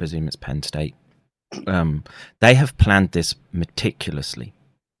presume it's Penn State. They have planned this meticulously.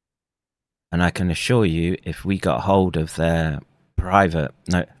 And I can assure you, if we got hold of their private...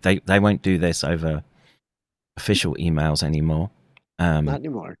 No, they won't do this over official emails anymore. Not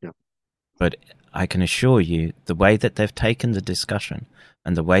anymore, no. But I can assure you, the way that they've taken the discussion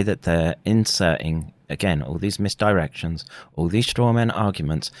and the way that they're inserting, again, all these misdirections, all these straw man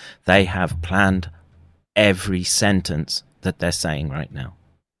arguments, they have planned every sentence that they're saying right now.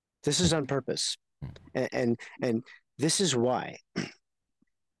 This is on purpose. And this is why.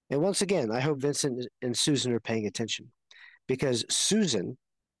 And once again, I hope Vincent and Susan are paying attention, because Susan,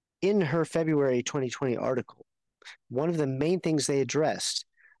 in her February 2020 article, one of the main things they addressed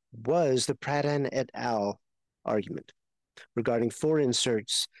was the Pradhan et al. Argument. regarding 4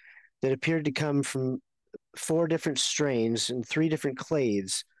 inserts that appeared to come from 4 different strains and 3 different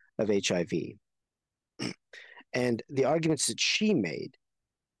clades of HIV. And the arguments that she made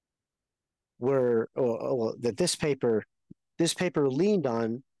were that this paper leaned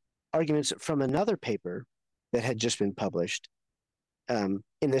on arguments from another paper that had just been published in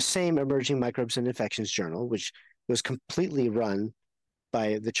the same Emerging Microbes and Infections journal, which was completely run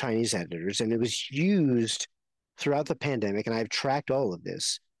by the Chinese editors, and it was used throughout the pandemic, and I've tracked all of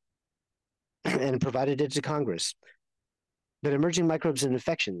this and provided it to Congress. But Emerging Microbes and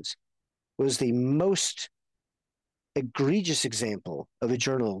Infections was the most egregious example of a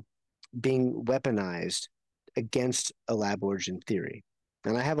journal being weaponized against a lab origin theory.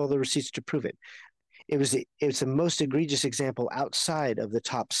 And I have all the receipts to prove it. It's the most egregious example outside of the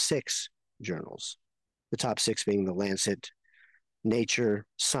top 6 journals, the top 6 being the Lancet, Nature,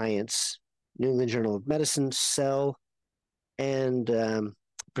 Science, New England Journal of Medicine, Cell, and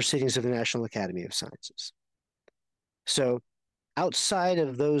Proceedings of the National Academy of Sciences. So outside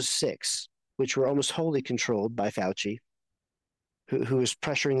of those 6, which were almost wholly controlled by Fauci, who was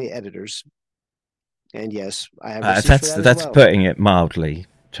pressuring the editors, and yes, I have receipts for that that's as well. Putting it mildly,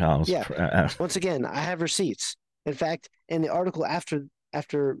 Charles. Yeah. Once again, I have receipts. In fact, in the article after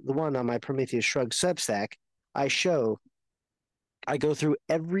the one on my Prometheus Shrugged Substack, I go through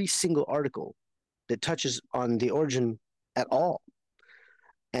every single article that touches on the origin at all.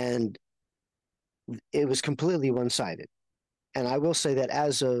 And it was completely one-sided. And I will say that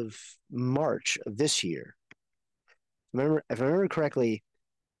as of March of this year, if I remember correctly,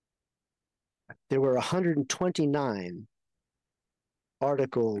 there were 129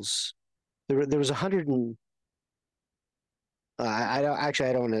 articles. There was 100 and I don't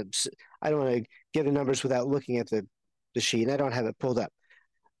want to give the numbers without looking at the sheet, and I don't have it pulled up.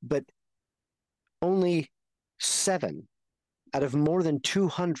 But only 7 out of more than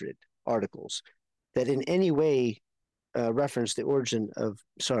 200 articles that in any way reference the origin of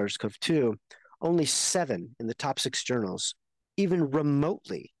SARS-CoV-2, only 7 in the top 6 journals even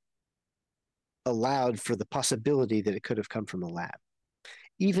remotely allowed for the possibility that it could have come from a lab,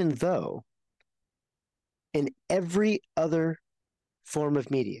 even though in every other form of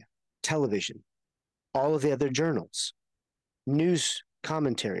media, television, all of the other journals, news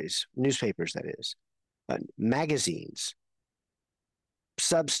commentaries, newspapers that is, magazines,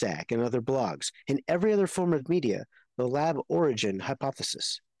 Substack and other blogs, in every other form of media, the lab origin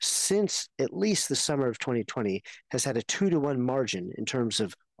hypothesis since at least the summer of 2020 has had a 2-to-1 margin in terms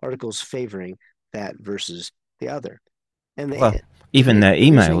of articles favoring that versus the other. And even their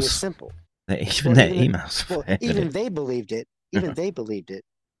emails is simple. Even their emails. Well, even they believed it. Even they believed it,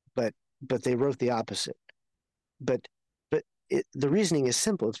 but they wrote the opposite. But the reasoning is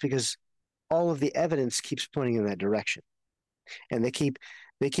simple. It's because all of the evidence keeps pointing in that direction, and they keep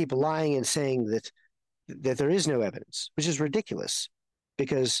lying and saying that there is no evidence, which is ridiculous,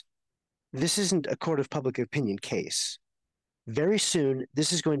 because this isn't a court of public opinion case. Very soon,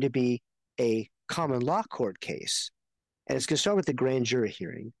 this is going to be a common law court case, and it's going to start with the grand jury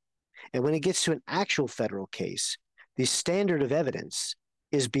hearing. And when it gets to an actual federal case, the standard of evidence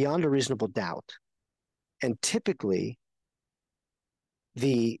is beyond a reasonable doubt, and typically,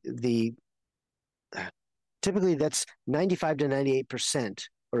 typically that's 95 to 98%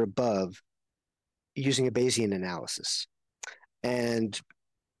 or above using a Bayesian analysis. And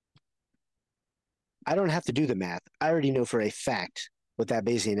I don't have to do the math. I already know for a fact what that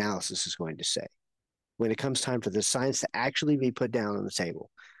Bayesian analysis is going to say when it comes time for the science to actually be put down on the table.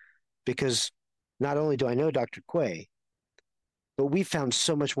 Because not only do I know Dr. Quay, but we've found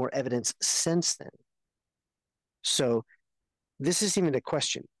so much more evidence since then. So this isn't even a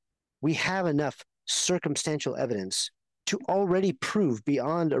question. We have enough circumstantial evidence to already prove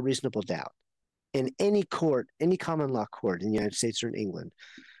beyond a reasonable doubt in any court, any common law court in the United States or in England,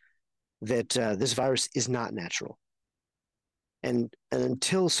 that this virus is not natural. And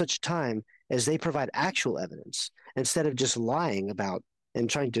until such time as they provide actual evidence, instead of just lying about and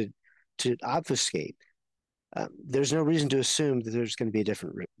trying to obfuscate, there's no reason to assume that there's going to be a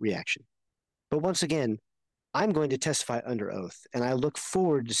different reaction. But once again, I'm going to testify under oath, and I look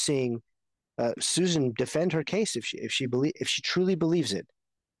forward to seeing Susan defend her case if she truly believes it.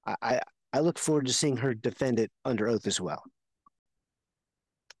 I look forward to seeing her defend it under oath as well.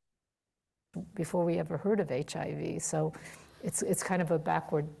 Before we ever heard of HIV, so it's kind of a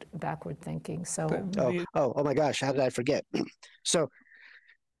backward thinking. So oh my gosh, how did I forget? So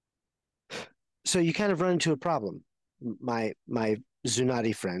you kind of run into a problem, my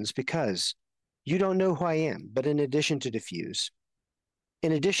Zunati friends, because you don't know who I am. But in addition to Diffuse,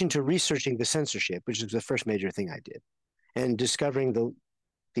 in addition to researching the censorship, which is the first major thing I did, and discovering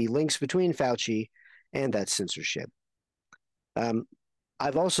the links between Fauci and that censorship.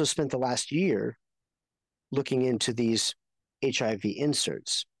 I've also spent the last year looking into these HIV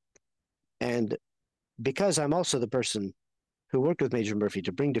inserts. And because I'm also the person who worked with Major Murphy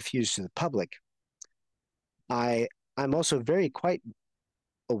to bring Diffuse to the public, I'm also quite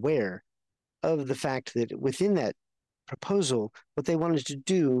aware of the fact that within that proposal, what they wanted to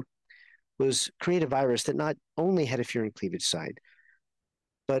do was create a virus that not only had a furin cleavage site,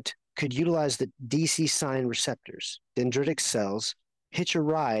 but could utilize the DC sign receptors, dendritic cells, hitch a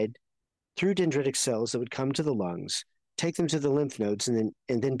ride through dendritic cells that would come to the lungs, take them to the lymph nodes, and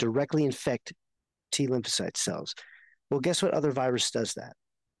then directly infect T lymphocyte cells. Well, guess what other virus does that?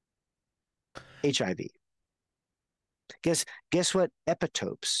 HIV. Guess what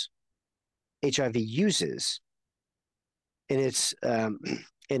epitopes HIV uses in its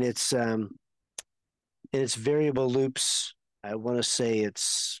variable loops? I want to say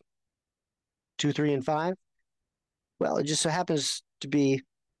it's 2, 3, and 5. Well, it just so happens to be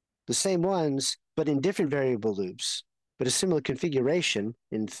the same ones, but in different variable loops, but a similar configuration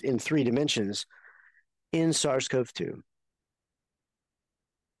in 3 dimensions in SARS-CoV-2.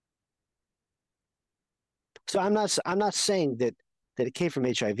 So I'm not saying that it came from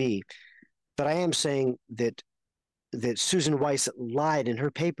HIV, but I am saying that Susan Weiss lied in her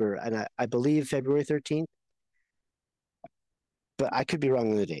paper, and I believe February 13th, but I could be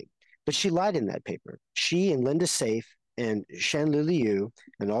wrong on the date. But she lied in that paper. She and Linda Safe and Shan-Lu Liu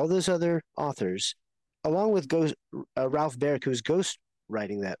and all those other authors, along with Ralph Baric, who's ghost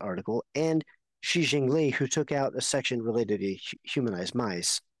writing that article, and Xijing Li, who took out a section related to humanized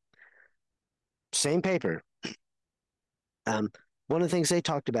mice. Same paper. One of the things they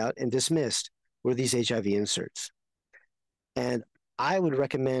talked about and dismissed were these HIV inserts. And I would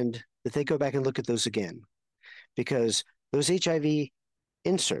recommend that they go back and look at those again, because those HIV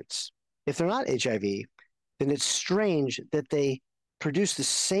inserts, if they're not HIV, then it's strange that they produce the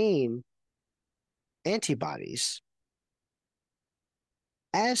same antibodies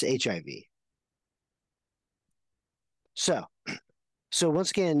as HIV. So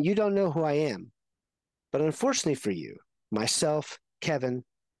once again, you don't know who I am, but unfortunately for you, myself, Kevin,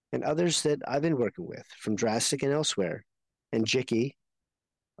 and others that I've been working with from Drastic and elsewhere, and Jicky,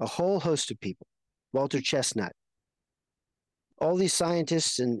 a whole host of people, Walter Chestnut, all these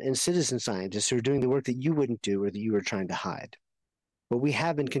scientists and citizen scientists who are doing the work that you wouldn't do or that you were trying to hide. But we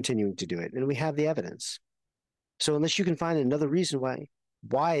have been continuing to do it, and we have the evidence. So unless you can find another reason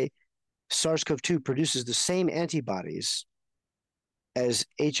why SARS-CoV-2 produces the same antibodies as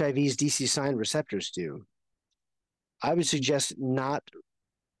HIV's DC sign receptors do, I would suggest not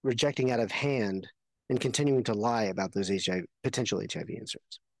rejecting out of hand and continuing to lie about those potential HIV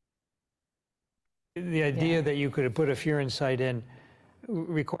inserts. The idea that you could have put a furin site in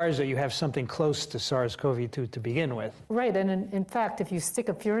requires that you have something close to SARS-CoV-2 to begin with. Right, and in fact, if you stick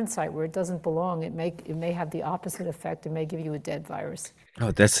a furin site where it doesn't belong, it may have the opposite effect. It may give you a dead virus.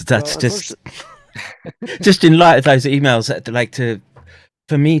 Oh, that's just just in light of those emails,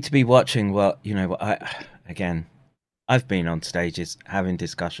 for me to be watching I've been on stages having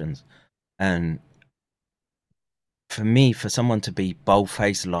discussions, and for someone to be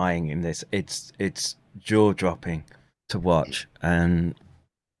bold-faced lying in this, it's jaw-dropping to watch, and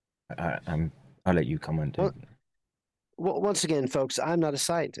I'll let you comment. Well, once again, folks, I'm not a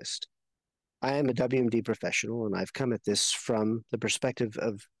scientist. I am a WMD professional, and I've come at this from the perspective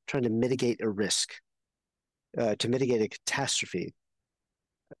of trying to mitigate a risk, to mitigate a catastrophe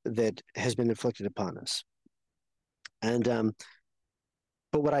that has been inflicted upon us. And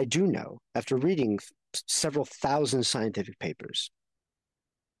but what I do know, after reading several thousand scientific papers,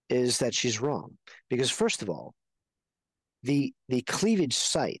 is that she's wrong. Because first of all, the cleavage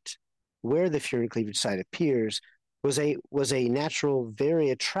site where the furin cleavage site appears was a natural,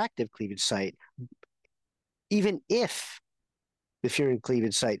 very attractive cleavage site, even if the furin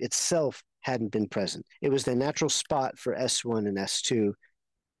cleavage site itself hadn't been present. It was the natural spot for S1 and S2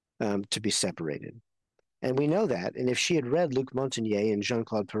 to be separated. And we know that. And if she had read Luc Montagnier and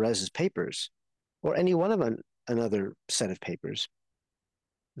Jean-Claude Perez's papers, or any one of another set of papers,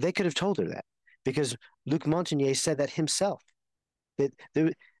 they could have told her that, because Luc Montagnier said that himself, that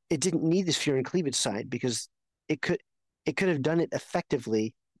it didn't need this furin cleavage site because it could have done it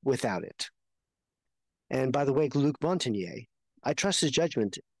effectively without it. And by the way, Luc Montagnier, I trust his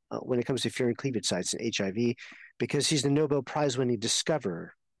judgment when it comes to furin cleavage sites in HIV, because he's the Nobel Prize-winning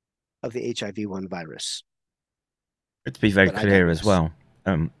discoverer of the HIV-1 virus. To be very clear as well,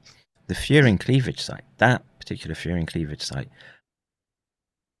 the furin cleavage site, that particular furin cleavage site,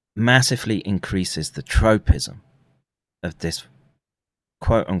 massively increases the tropism of this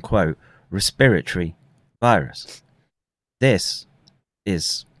quote unquote respiratory virus. This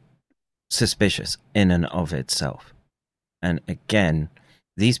is suspicious in and of itself. And again,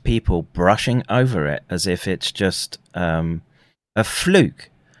 these people brushing over it as if it's just a fluke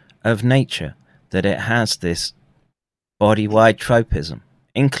of nature, that it has this body-wide tropism,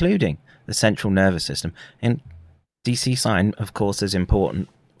 including the central nervous system. And DC sign, of course, is important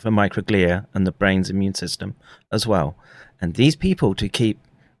for microglia and the brain's immune system as well. And these people, to keep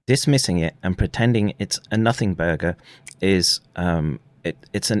dismissing it and pretending it's a nothing burger, is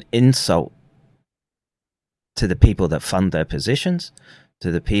it's an insult to the people that fund their positions,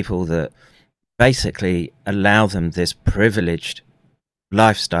 to the people that basically allow them this privileged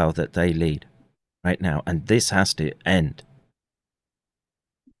lifestyle that they lead right now. And this has to end.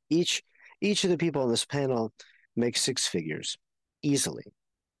 Each of the people on this panel makes six figures easily.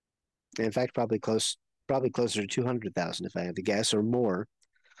 In fact, probably closer to 200,000 if I had to guess, or more.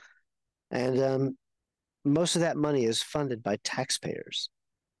 And most of that money is funded by taxpayers.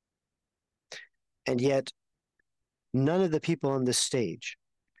 And yet, none of the people on this stage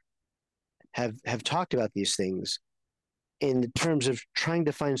have talked about these things in terms of trying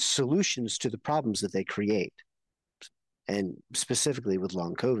to find solutions to the problems that they create, and specifically with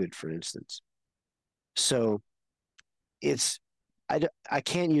long COVID, for instance. So I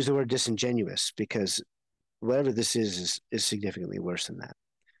can't use the word disingenuous, because whatever this is significantly worse than that.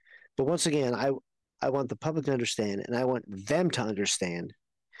 But once again, I want the public to understand, and I want them to understand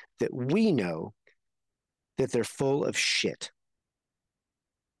that we know that they're full of shit.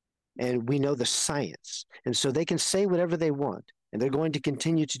 And we know the science. And so they can say whatever they want, and they're going to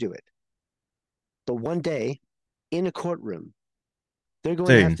continue to do it. But one day, in a courtroom, they're going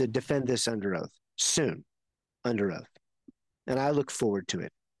to have to defend this under oath. Soon, under oath. And I look forward to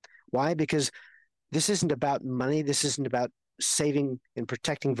it. Why? Because this isn't about money. This isn't about saving and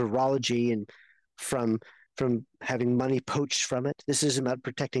protecting virology and from having money poached from it. This isn't about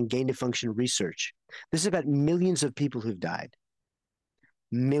protecting gain-of-function research. This is about millions of people who've died.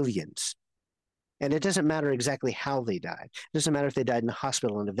 Millions. And it doesn't matter exactly how they died. It doesn't matter if they died in a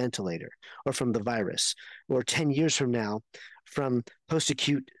hospital on a ventilator, or from the virus, or 10 years from now from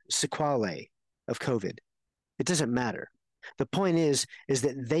post-acute sequelae of COVID. It doesn't matter. The point is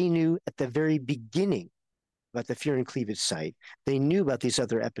that they knew at the very beginning about the furin cleavage site. They knew about these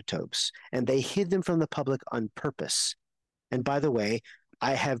other epitopes, and they hid them from the public on purpose. And by the way,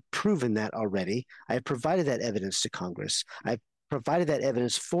 I have proven that already. I have provided that evidence to Congress. I've provided that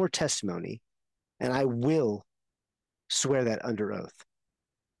evidence for testimony, and I will swear that under oath,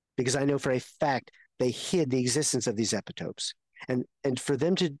 because I know for a fact they hid the existence of these epitopes. And for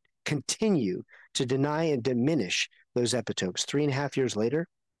them to continue to deny and diminish those epitopes 3.5 years later,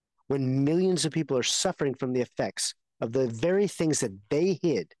 when millions of people are suffering from the effects of the very things that they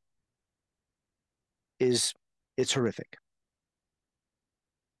hid, it's horrific.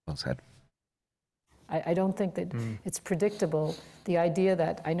 Well said. I don't think that it's predictable. The idea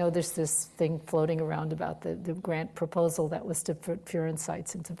that, I know there's this thing floating around about the grant proposal that was to put furin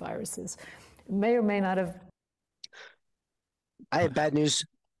sites into viruses. May or may not have. I have bad news.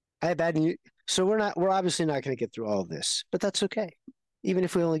 So we're obviously not going to get through all of this, but that's okay. Even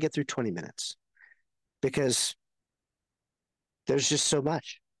if we only get through 20 minutes, because there's just so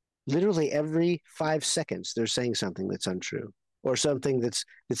much. Literally every 5 seconds, they're saying something that's untrue, or something that's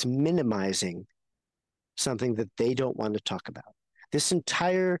minimizing something that they don't want to talk about. This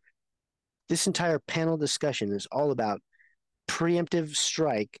entire panel discussion is all about preemptive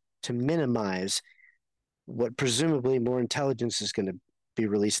strike to minimize what presumably more intelligence is going to be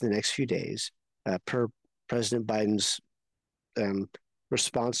released in the next few days, per President Biden's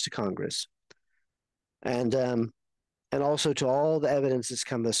response to Congress, and also to all the evidence that's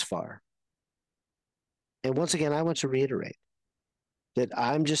come thus far. And once again, I want to reiterate that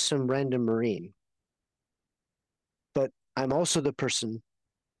I'm just some random Marine, but I'm also the person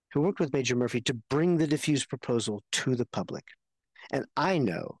who worked with Major Murphy to bring the diffuse proposal to the public. And I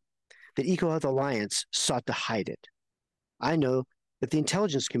know that EcoHealth Alliance sought to hide it. I know that the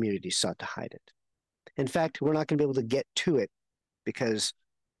intelligence community sought to hide it. In fact, we're not going to be able to get to it because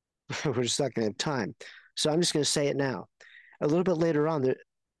we're just not going to have time. So I'm just going to say it now. A little bit later on,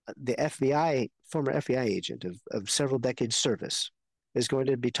 the FBI, former FBI agent of several decades service, is going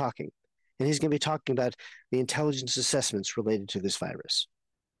to be talking. And he's going to be talking about the intelligence assessments related to this virus,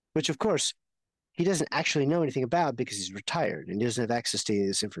 which, of course, he doesn't actually know anything about because he's retired and he doesn't have access to any of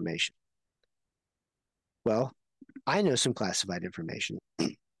this information. Well, I know some classified information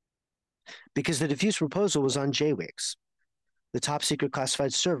because the diffuse proposal was on JWICS. the top secret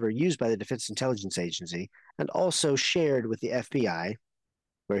classified server used by the Defense Intelligence Agency and also shared with the FBI,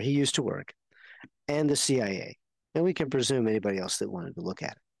 where he used to work, and the CIA. And we can presume anybody else that wanted to look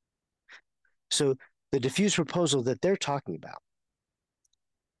at it. So the diffuse proposal that they're talking about,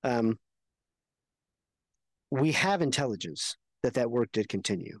 we have intelligence that work did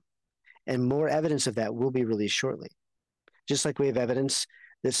continue, and more evidence of that will be released shortly. Just like we have evidence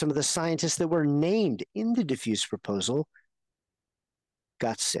that some of the scientists that were named in the diffuse proposal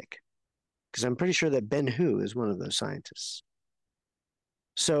got sick, because I'm pretty sure that Ben Hu is one of those scientists.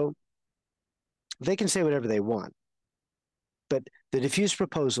 So they can say whatever they want, but the diffuse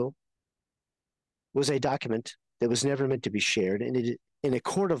proposal was a document that was never meant to be shared, and it, in a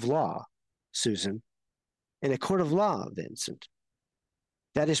court of law, Susan, in a court of law, Vincent,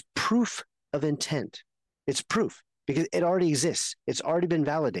 that is proof of intent. It's proof because it already exists. It's already been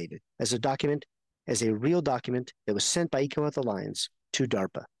validated as a document, as a real document that was sent by Eco Health Alliance to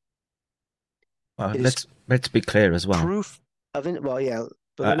DARPA. Well, let's be clear as well. Proof of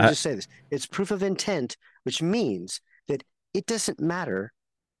but let me just say this. It's proof of intent, which means that it doesn't matter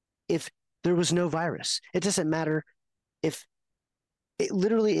if there was no virus. It doesn't matter if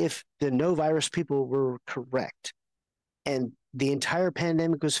the no virus people were correct and the entire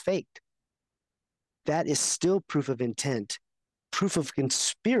pandemic was faked. That is still proof of intent, proof of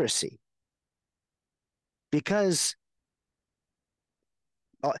conspiracy, because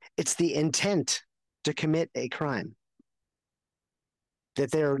it's the intent to commit a crime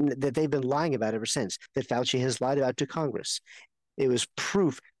that they've been lying about ever since, that Fauci has lied about to Congress. It was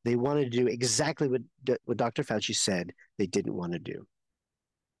proof they wanted to do exactly what Dr. Fauci said they didn't want to do.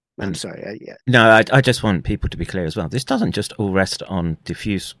 I'm sorry. No, I just want people to be clear as well. This doesn't just all rest on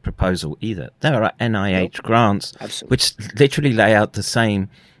diffuse proposal either. There are NIH grants which literally lay out the same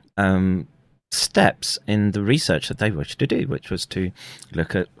steps in the research that they wish to do, which was to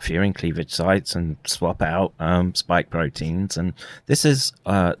look at furin cleavage sites and swap out spike proteins. And this is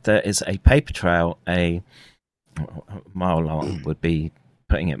there is a paper trail, a mile long would be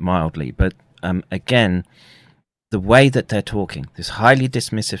putting it mildly, but again, the way that they're talking, this highly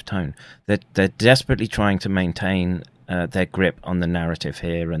dismissive tone, that they're desperately trying to maintain their grip on the narrative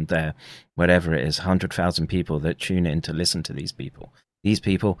here and there, whatever it is, 100,000 people that tune in to listen to these people. These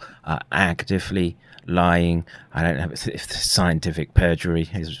people are actively lying. I don't know if the scientific perjury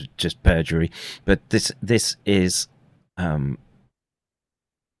is just perjury, but this is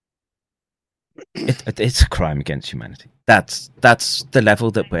it's a crime against humanity. That's the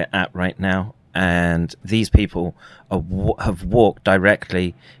level that we're at right now. And these people have walked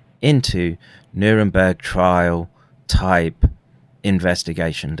directly into Nuremberg trial type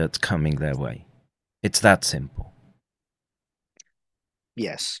investigation that's coming their way. It's that simple.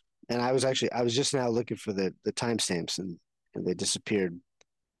 Yes. And I was just now looking for the timestamps and they disappeared.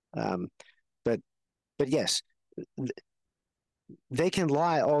 But yes, they can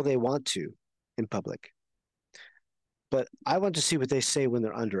lie all they want to in public. But I want to see what they say when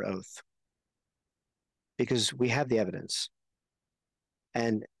they're under oath, because we have the evidence.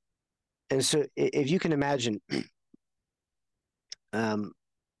 And so if you can imagine, I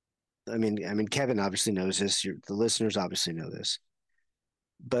mean, Kevin obviously knows this. The listeners obviously know this,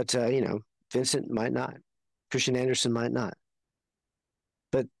 but Vincent might not, Christian Anderson might not.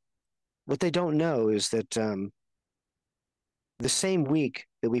 But what they don't know is that the same week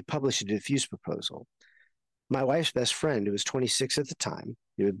that we published a diffuse proposal, my wife's best friend, who was 26 at the time,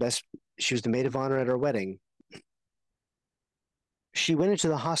 she was the maid of honor at our wedding. She went into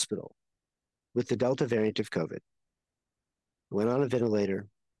the hospital with the Delta variant of COVID, went on a ventilator,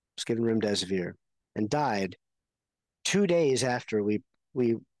 was given remdesivir, and died 2 days after we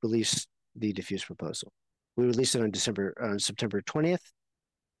released the diffuse proposal. We released it on September 20th.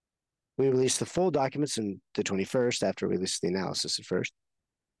 We released the full documents on the 21st after we released the analysis at first.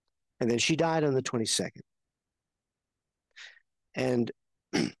 And then she died on the 22nd. And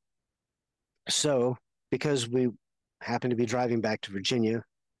so, because we happened to be driving back to Virginia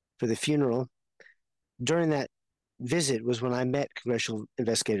for the funeral, during that visit was when I met congressional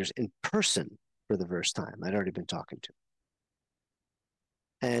investigators in person for the first time. I'd already been talking to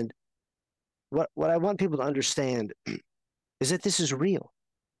them. And what I want people to understand is that this is real,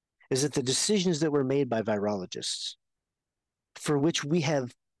 is that the decisions that were made by virologists, for which we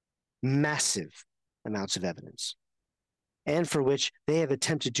have massive amounts of evidence, and for which they have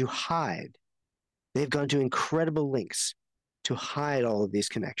attempted to hide. They've gone to incredible lengths to hide all of these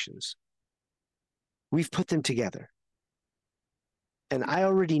connections. We've put them together. And I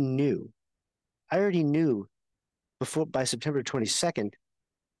already knew by September 22nd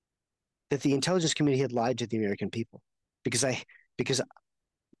that the intelligence community had lied to the American people. because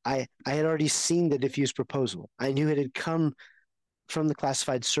I had already seen the diffuse proposal. I knew it had come from the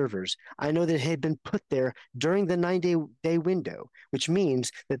classified servers. I know that it had been put there during the 9-day window, which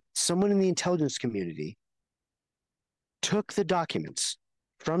means that someone in the intelligence community took the documents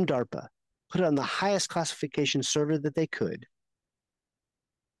from DARPA, put it on the highest classification server that they could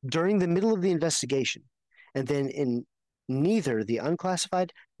during the middle of the investigation, and then in neither the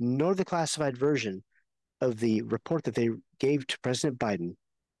unclassified nor the classified version of the report that they gave to President Biden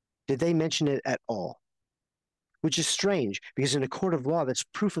did they mention it at all, which is strange because in a court of law, that's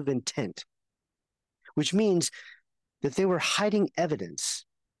proof of intent, which means that they were hiding evidence.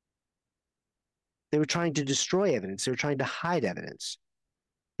 They were trying to destroy evidence. They were trying to hide evidence.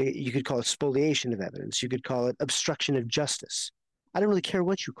 You could call it spoliation of evidence. You could call it obstruction of justice. I don't really care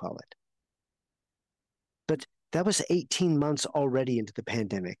what you call it. But that was 18 months already into the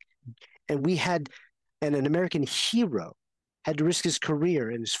pandemic. And we had, and an American hero had to risk his career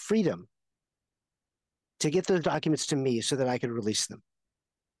and his freedom to get those documents to me so that I could release them.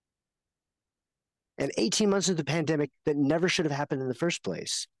 And 18 months into the pandemic that never should have happened in the first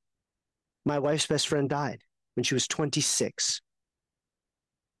place, my wife's best friend died when she was 26.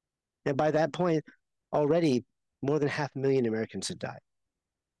 And by that point, already more than 500,000 Americans had died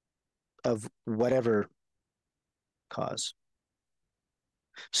of whatever cause.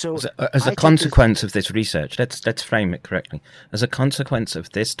 So as a consequence of this research, let's frame it correctly. As a consequence of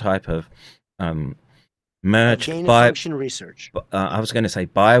this type of merged gain-of-function research. I was going to say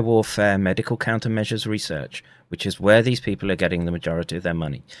biowarfare medical countermeasures research, which is where these people are getting the majority of their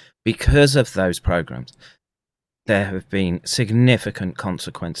money. Because of those programs, there have been significant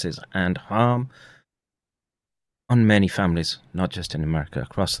consequences and harm on many families, not just in America,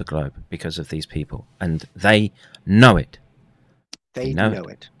 across the globe, because of these people. And they know it. They know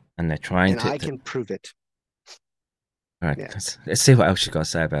it. And they're trying and I can prove it. All right, yeah. Let's see what else you've got to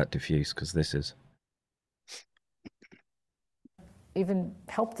say about diffuse, because this is... Even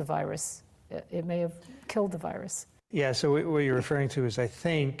helped the virus. It may have killed the virus. Yeah, so what you're referring to is, I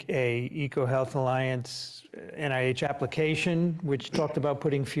think, a EcoHealth Alliance NIH application, which talked about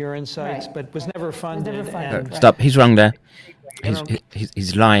putting fear in sites, but was never funded. Stop, he's wrong there.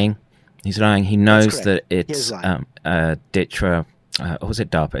 He's lying. He's lying. He knows that it's DITRA, or was it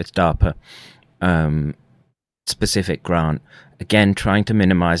DARPA? It's DARPA specific grant. Again, trying to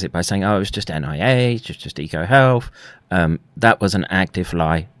minimize it by saying, oh, it was just NIH, it's just EcoHealth. That was an active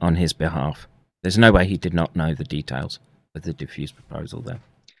lie on his behalf. There's no way he did not know the details of the diffuse proposal there.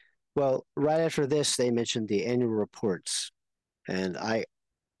 Well, right after this, they mentioned the annual reports. And I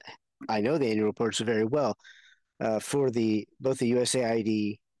know the annual reports very well for both the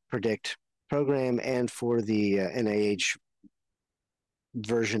USAID PREDICT program and for the NIH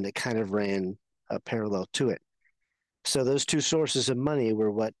version that kind of ran parallel to it. So those two sources of money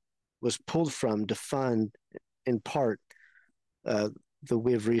were what was pulled from to fund, in part, the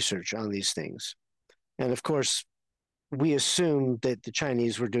WIV research on these things. And of course, we assume that the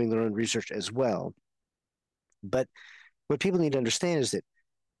Chinese were doing their own research as well. But what people need to understand is that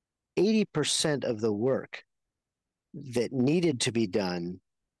 80% of the work that needed to be done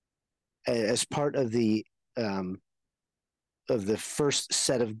as part of the first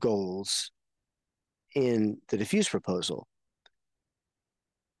set of goals in the diffuse proposal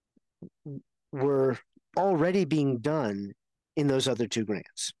were already being done in those other two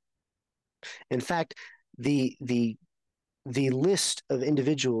grants. In fact, the list of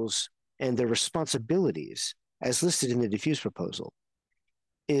individuals and their responsibilities as listed in the diffuse proposal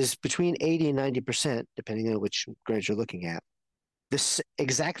is between 80 and 90%, depending on which grant you're looking at, this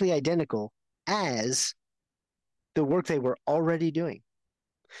exactly identical as the work they were already doing.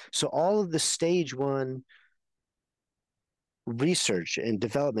 So all of the stage one research and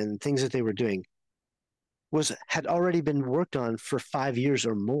development and things that they were doing had already been worked on for 5 years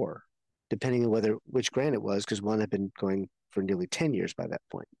or more, depending on which grant it was, because one had been going for nearly 10 years by that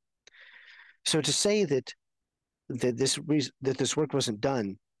point. So to say that this work wasn't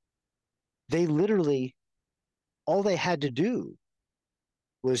done, they literally, all they had to do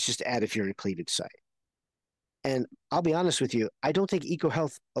was just add a furin cleavage site. And I'll be honest with you, I don't think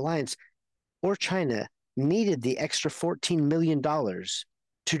EcoHealth Alliance or China needed the extra $14 million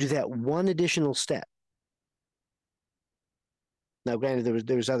to do that one additional step. Now, granted,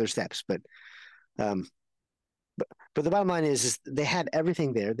 there was other steps, but the bottom line is they had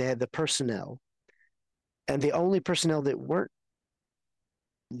everything there. They had the personnel, and the only personnel that weren't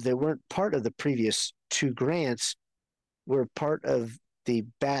part of the previous two grants were part of the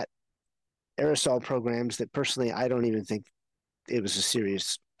BAT aerosol programs that personally I don't even think it was a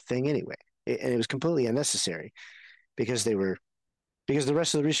serious thing anyway, and it was completely unnecessary. because the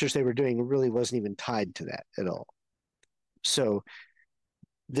rest of the research they were doing really wasn't even tied to that at all. So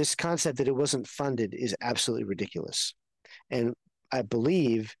this concept that it wasn't funded is absolutely ridiculous. And I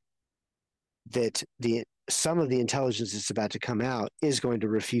believe that some of the intelligence that's about to come out is going to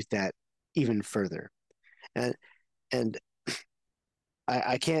refute that even further. And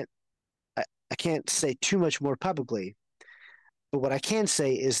I can't say too much more publicly, but what I can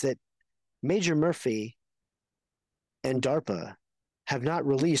say is that Major Murphy and DARPA have not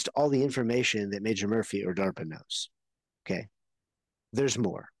released all the information that Major Murphy or DARPA knows. Okay. There's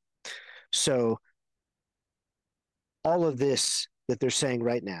more. So all of this that they're saying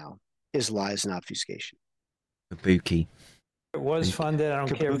right now is lies and obfuscation. Kabuki. It was funded. I don't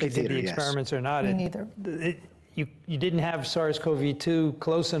care if they Kabuki did the theater, experiments or not. Me neither. You didn't have SARS-CoV-2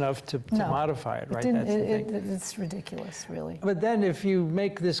 close enough to No. modify it, right? Didn't- That's the thing. It's ridiculous, really. But then if you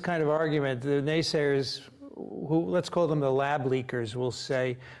make this kind of argument, the naysayers, who let's call them the lab leakers, will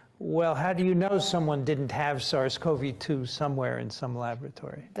say, well, how do you know someone didn't have SARS-CoV-2 somewhere in some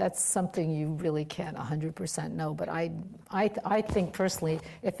laboratory? That's something you really can't 100% know. But I think personally,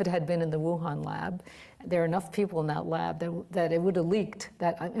 if it had been in the Wuhan lab, there are enough people in that lab that it would have leaked,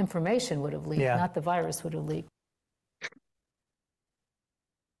 that information would have leaked, Yeah. not the virus would have leaked.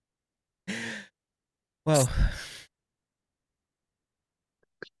 Well,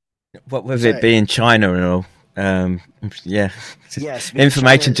 what with it being China and all, yeah. Yes,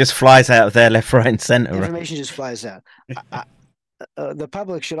 Information China- just flies out of there left, right, and center. Right? Information just flies out. The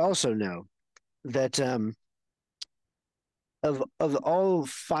public should also know that of all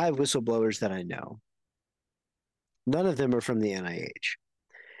 5 whistleblowers that I know, none of them are from the NIH.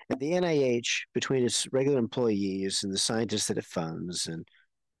 And the NIH, between its regular employees and the scientists that it funds,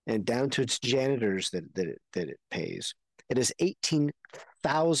 and down to its janitors that it pays, it has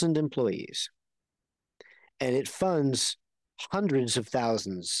 18,000 employees, and it funds hundreds of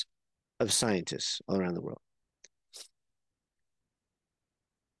thousands of scientists all around the world.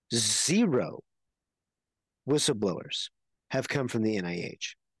 0 whistleblowers have come from the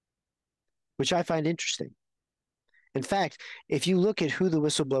NIH, which I find interesting. In fact, if you look at who the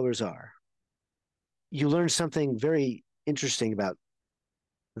whistleblowers are, you learn something very interesting about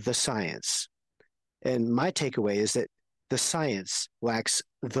the science. And my takeaway is that the science lacks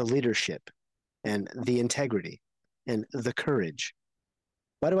the leadership and the integrity and the courage.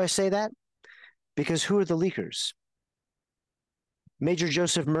 Why do I say that? Because who are the leakers? Major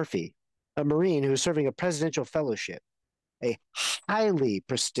Joseph Murphy, a Marine who is serving a presidential fellowship, a highly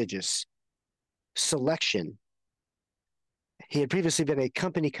prestigious selection. He had previously been a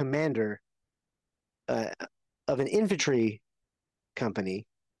company commander of an infantry company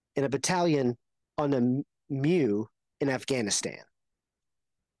in a battalion on a MEU in Afghanistan.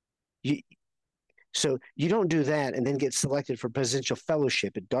 So you don't do that and then get selected for presidential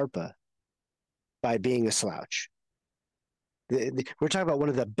fellowship at DARPA by being a slouch. We're talking about one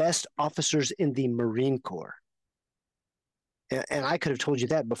of the best officers in the Marine Corps. And I could have told you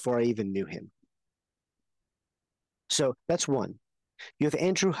that before I even knew him. So that's one. You have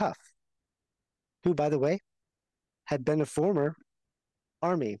Andrew Huff, who, by the way, had been a former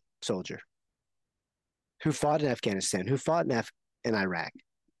Army soldier who fought in Afghanistan, who fought in Iraq.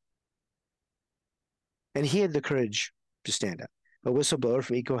 And he had the courage to stand up. A whistleblower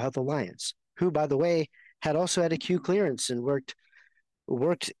from EcoHealth Alliance, who, by the way, had also had a Q clearance and worked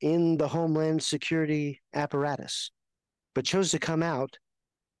in the Homeland Security apparatus, but chose to come out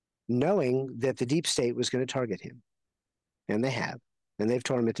knowing that the deep state was going to target him. And they have. And they've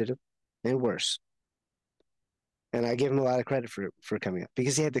tormented him, and worse. And I give him a lot of credit for coming up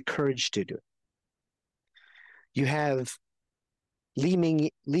because he had the courage to do it. You have Li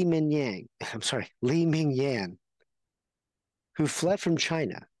Mingyan, who fled from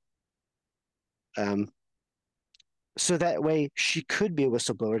China. So that way she could be a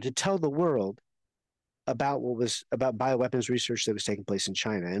whistleblower to tell the world about bioweapons research that was taking place in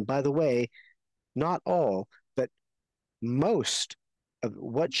China. And by the way, not all, but most of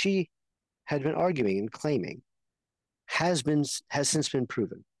what she had been arguing and claiming has since been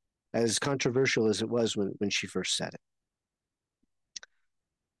proven, as controversial as it was when she first said it.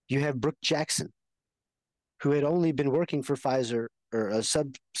 You have Brooke Jackson, who had only been working for Pfizer, or a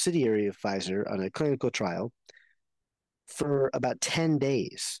subsidiary of Pfizer, on a clinical trial for about 10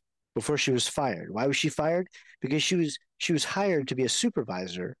 days before she was fired. Why was she fired? Because she was hired to be a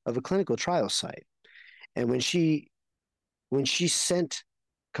supervisor of a clinical trial site. And when she sent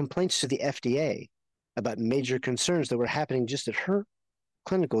complaints to the FDA about major concerns that were happening just at her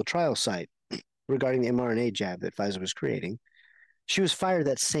clinical trial site regarding the mRNA jab that Pfizer was creating, she was fired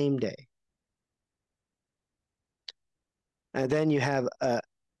that same day. And then you have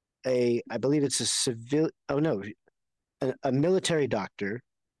I believe it's a a military doctor.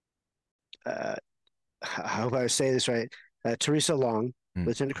 How do I say this right? Teresa Long,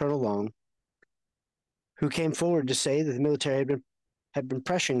 Lieutenant Colonel Long, who came forward to say that the military had been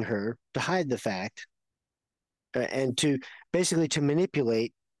pressuring her to hide the fact and to basically to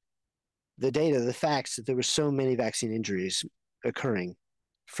manipulate the data, the facts that there were so many vaccine injuries occurring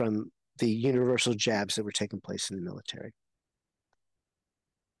from the universal jabs that were taking place in the military.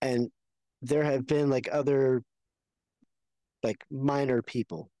 And there have been other minor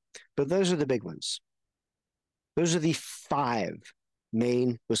people, but those are the big ones. Those are the 5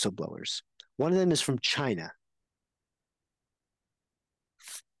 main whistleblowers. One of them is from China.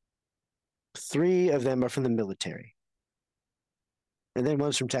 3 of them are from the military. And then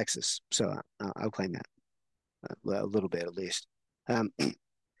one's from Texas. So I'll claim that a little bit at least.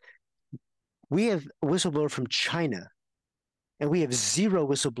 We have a whistleblower from China, and we have 0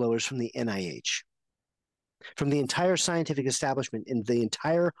 whistleblowers from the NIH, from the entire scientific establishment in the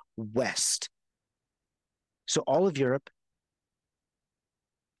entire West. So all of Europe,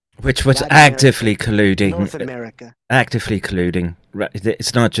 which was Latin actively America, colluding. North America. Actively colluding.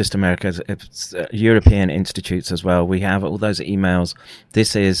 It's not just America, it's European institutes as well. We have all those emails.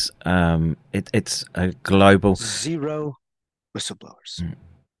 This is, it's a global... 0 whistleblowers.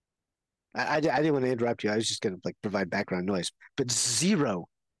 I didn't want to interrupt you. I was just going to provide background noise. But 0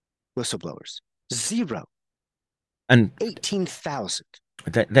 whistleblowers. 0. And 18,000.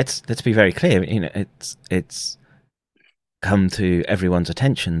 Let's be very clear. It's come to everyone's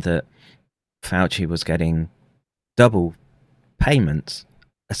attention that Fauci was getting double payments,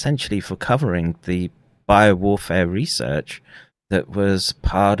 essentially for covering the biowarfare research that was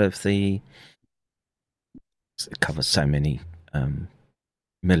part of the. It covers so many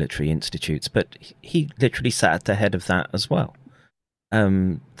military institutes, but he literally sat at the head of that as well.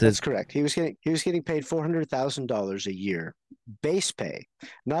 That's correct. He was getting paid $400,000 a year, base pay,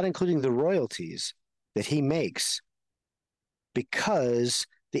 not including the royalties that he makes, because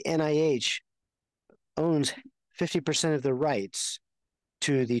the NIH owns 50% of the rights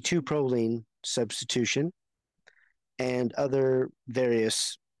to the 2-proline substitution and other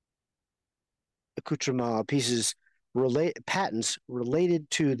various accoutrement pieces, patents related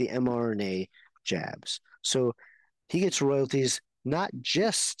to the mRNA jabs. So he gets royalties not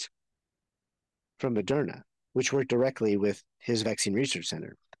just from Moderna, which worked directly with his vaccine research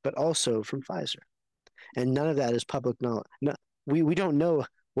center, but also from Pfizer. And none of that is public knowledge. No, we don't know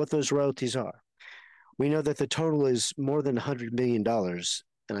what those royalties are. We know that the total is more than $100 million,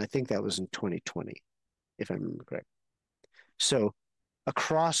 and I think that was in 2020, if I remember correct. So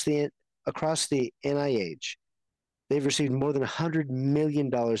across the NIH, they've received more than $100 million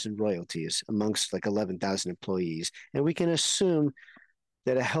in royalties amongst 11,000 employees. And we can assume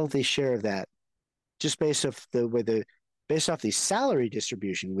that a healthy share of that, just based off the salary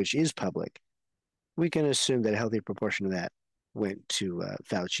distribution, which is public, we can assume that a healthy proportion of that went to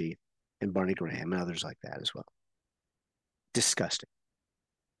Fauci and Barney Graham and others like that as well. Disgusting.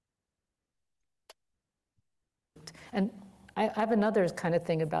 And I have another kind of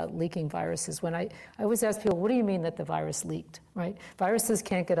thing about leaking viruses. When I always ask people, what do you mean that the virus leaked, right? Viruses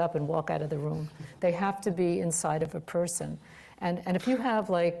can't get up and walk out of the room. They have to be inside of a person. And if you have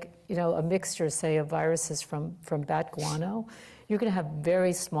a mixture, say, of viruses from bat guano, you're going to have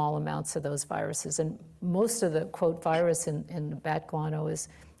very small amounts of those viruses. And most of the, quote, virus in bat guano is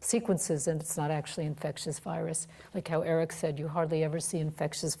sequences, and it's not actually infectious virus. Like how Eric said, you hardly ever see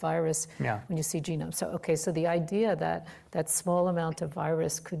infectious virus when you see genome. So the idea that that small amount of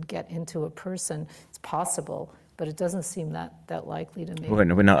virus could get into a person, it's possible, but it doesn't seem that likely to me. We're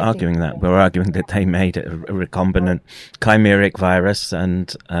not arguing that. We're arguing that they made a recombinant chimeric virus,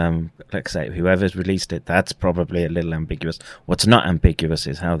 and like I say, whoever's released it, that's probably a little ambiguous. What's not ambiguous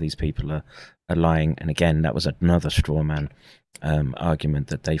is how these people are lying. And again, that was another straw man argument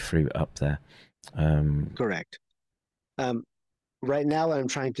that they threw up there. Correct. Right now, what I'm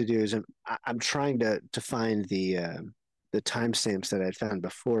trying to do is I'm trying to find the timestamps that I found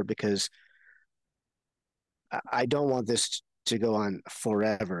before, because I don't want this to go on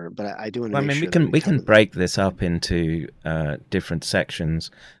forever, but I do want to. Well, I mean, we can break this up into different sections.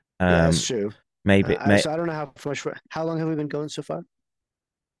 Yeah, that's true. Maybe. So I don't know how long have we been going so far?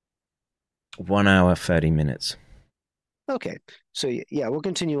 1 hour 30 minutes. Okay, so yeah, we'll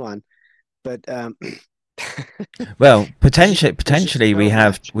continue on, but well, potentially we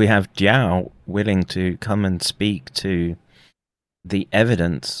have Jiao willing to come and speak to the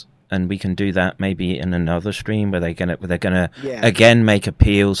evidence, and we can do that maybe in another stream where they're gonna again make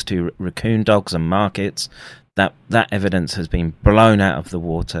appeals to raccoon dogs and markets that evidence has been blown out of the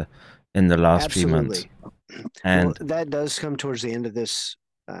water in the last few months. And well, that does come towards the end of this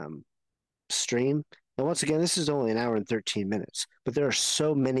stream. And once again, this is only an hour and 13 minutes, but there are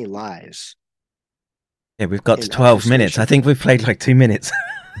so many lies. Yeah, we've got to 12 minutes. I think we've played like 2 minutes.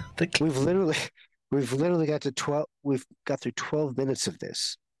 We've literally got to 12. We've got through 12 minutes of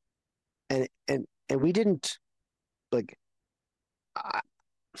this, and we didn't like.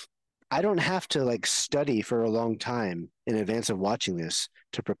 I don't have to like study for a long time in advance of watching this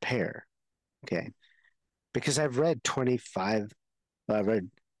to prepare, okay? Because I've read I've read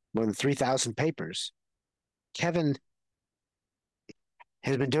more than 3,000 papers. Kevin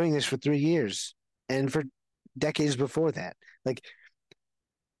has been doing this for 3 years and for decades before that. Like,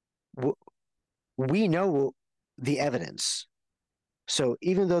 we know the evidence. So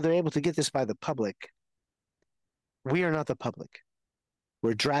even though they're able to get this by the public, we are not the public.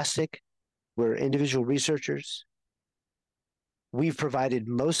 We're drastic. We're individual researchers. We've provided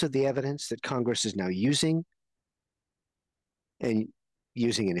most of the evidence that Congress is now using, and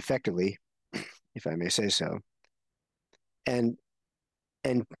using it effectively, if I may say so. And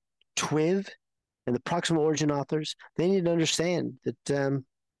TWIV and the proximal origin authors, they need to understand that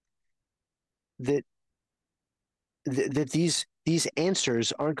that these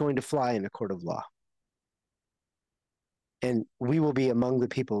answers aren't going to fly in a court of law. And we will be among the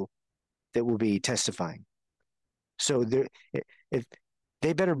people that will be testifying. So if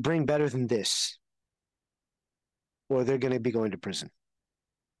they better bring better than this, or they're going to be going to prison.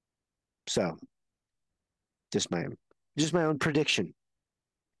 So, just my own prediction.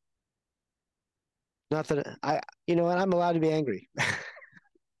 Not that I'm allowed to be angry.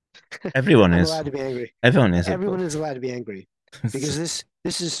 Everyone is allowed to be angry. Everyone is. Everyone is allowed to be angry because this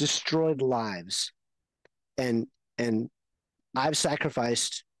has destroyed lives, and I've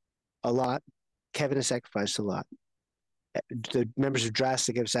sacrificed a lot. Kevin has sacrificed a lot. The members of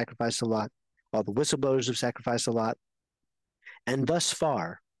Drastic have sacrificed a lot. All the whistleblowers have sacrificed a lot. And thus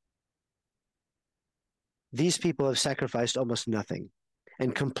far, these people have sacrificed almost nothing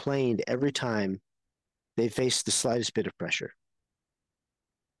and complained every time they faced the slightest bit of pressure.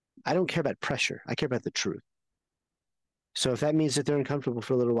 I don't care about pressure. I care about the truth. So if that means that they're uncomfortable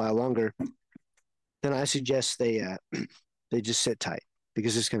for a little while longer, then I suggest they just sit tight,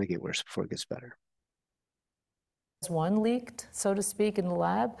 because it's going to get worse before it gets better. One leaked, so to speak, in the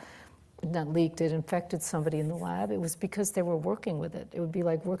lab. Not leaked, it infected somebody in the lab. It was because they were working with it. It would be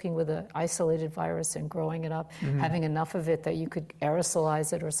like working with an isolated virus and growing it up, having enough of it that you could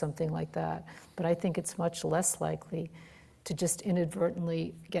aerosolize it or something like that. But I think it's much less likely to just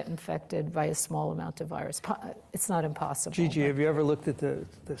inadvertently get infected by a small amount of virus. It's not impossible. Gigi, have you ever looked at the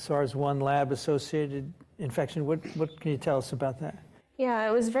SARS-1 lab-associated infection? What can you tell us about that? Yeah,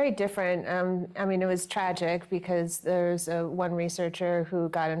 it was very different. I mean, it was tragic because there's one researcher who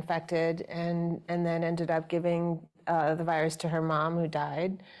got infected and then ended up giving the virus to her mom, who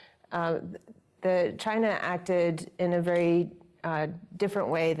died. China acted in a very different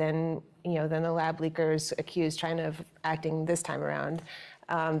way than the lab leakers accused China of acting this time around.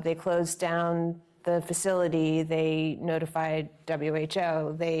 They closed down the facility. They notified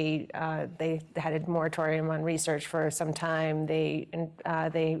WHO. They had a moratorium on research for some time. They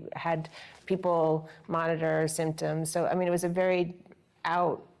had people monitor symptoms. So I mean, it was a very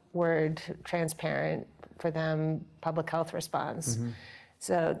outward, transparent for them public health response.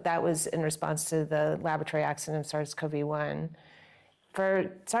 So that was in response to the laboratory accident of SARS-CoV-1.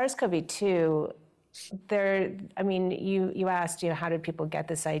 For SARS-CoV-2, I mean, you asked, how did people get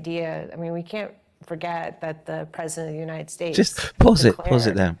this idea? I mean, we can't forget that the President of the United States just pause it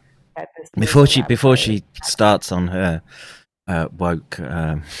there before she starts on her woke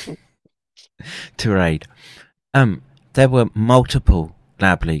tirade. There were multiple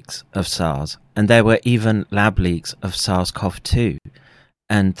lab leaks of SARS, and there were even lab leaks of SARS-CoV-2.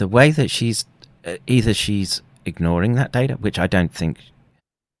 And the way that she's ignoring that data, which I don't think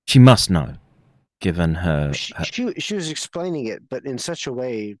she must know, given her. She was explaining it, but in such a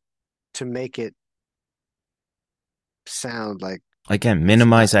way to make it sound like, again,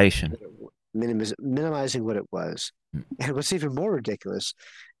 minimization, minimizing what it was. And what's even more ridiculous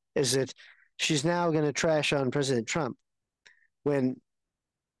is that she's now going to trash on President Trump when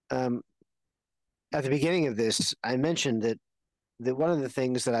at the beginning of this I mentioned that one of the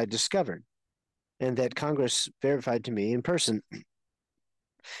things that I discovered and that Congress verified to me in person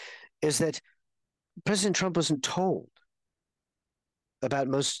is that President Trump wasn't told about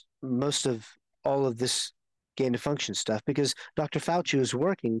most of all of this gain of function stuff, because Dr. Fauci was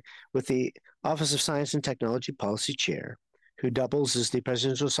working with the Office of Science and Technology Policy Chair, who doubles as the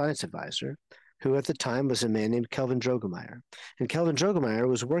presidential science advisor, who at the time was a man named Kelvin Drogemeyer. And Kelvin Drogemeyer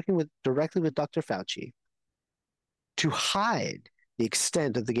was working directly with Dr. Fauci to hide the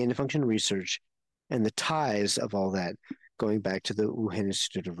extent of the gain-of-function research and the ties of all that, going back to the Wuhan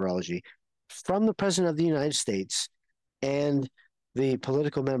Institute of Virology, from the President of the United States and the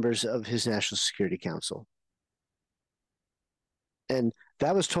political members of his National Security Council. And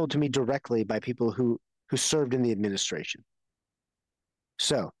that was told to me directly by people who served in the administration.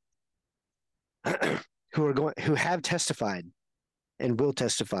 So, who have testified and will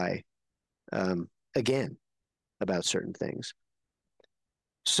testify again about certain things.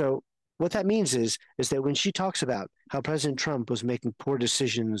 So what that means is that when she talks about how President Trump was making poor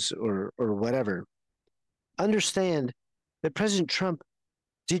decisions or whatever, understand that President Trump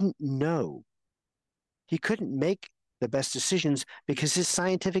didn't know. He couldn't make the best decisions because his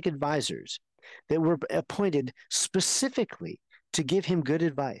scientific advisors that were appointed specifically to give him good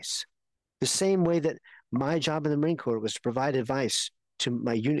advice, the same way that my job in the Marine Corps was to provide advice to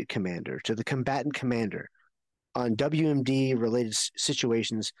my unit commander, to the combatant commander on WMD-related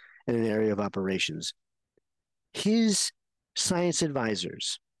situations in an area of operations. His science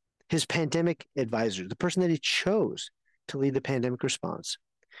advisors, his pandemic advisors, the person that he chose to lead the pandemic response,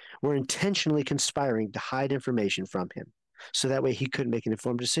 were intentionally conspiring to hide information from him so that way he couldn't make an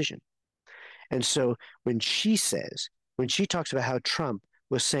informed decision. And so when she talks about how Trump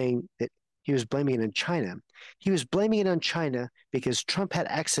was saying that he was blaming it on China, he was blaming it on China because Trump had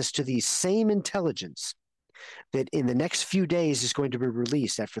access to the same intelligence that in the next few days is going to be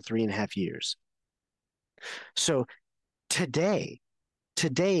released after 3.5 years. So today,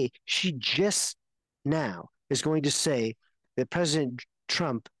 she just now is going to say that President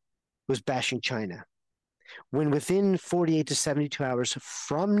Trump was bashing China, when within 48 to 72 hours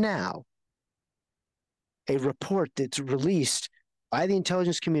from now, a report that's released by the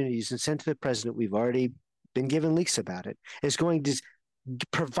intelligence communities and sent to the president, we've already been given leaks about it, is going to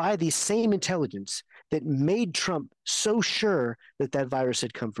provide the same intelligence that made Trump so sure that that virus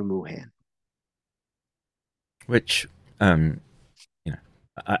had come from Wuhan. Which, I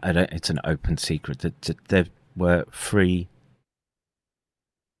don't. It's an open secret that there were three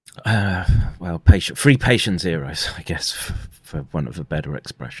patient zeros, I guess, for want of a better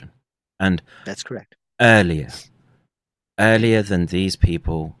expression, and that's correct. Earlier than these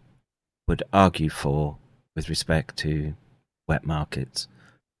people would argue for, with respect to wet markets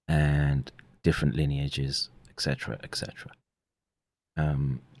and different lineages, etc., etc.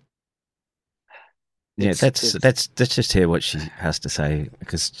 Let's just hear what she has to say,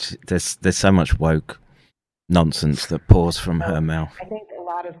 because there's so much woke nonsense that pours from her mouth. I think a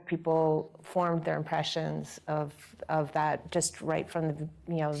lot of people formed their impressions of that just right from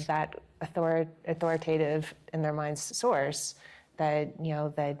the that authoritative in their minds source that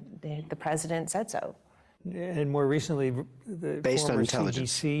that the president said so. And more recently, the based former on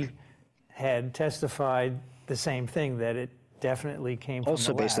intelligence. CDC had testified the same thing, that it definitely came from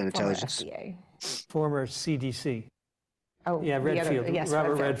also the based lab. on intelligence. Former CDC. Oh, yeah, Redfield.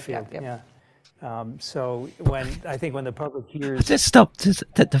 Robert Redfield. Yep. Yeah. So when the public hears, just stop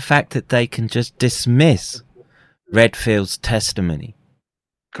the fact that they can just dismiss Redfield's testimony.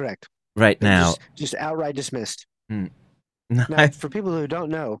 Correct. Right now, just outright dismissed. No. Now, for people who don't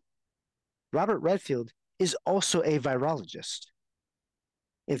know, Robert Redfield is also a virologist.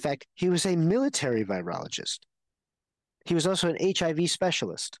 In fact, he was a military virologist. He was also an HIV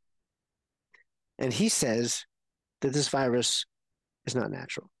specialist. And he says that this virus is not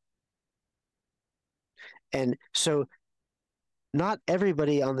natural. And so not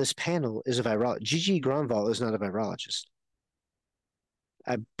everybody on this panel is a virologist. Gigi Granval is not a virologist.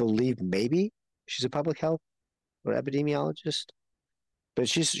 I believe maybe she's a public health or epidemiologist, but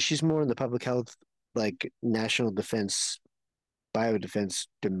she's more in the public health, like national defense, biodefense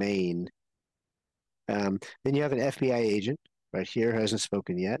domain. Then you have an FBI agent right here who hasn't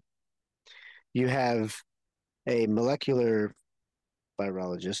spoken yet. You have a molecular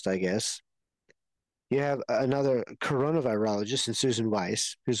virologist, I guess. You have another coronavirologist in Susan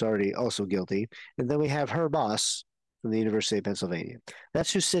Weiss, who's already also guilty. And then we have her boss from the University of Pennsylvania.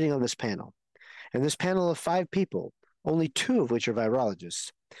 That's who's sitting on this panel. And this panel of 5 people, only 2 of which are virologists,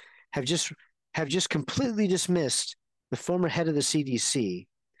 have just completely dismissed the former head of the CDC,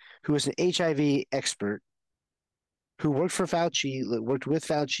 who was an HIV expert, who worked for Fauci, worked with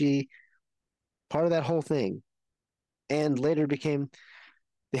Fauci, part of that whole thing, and later became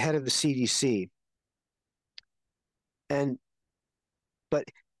the head of the CDC. But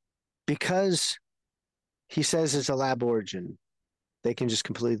because he says it's a lab origin, they can just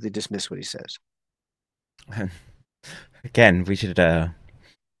completely dismiss what he says. Again, we should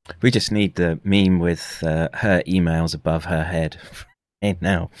We just need the meme with her emails above her head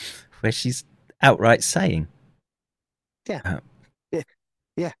now, where she's outright saying, Yeah.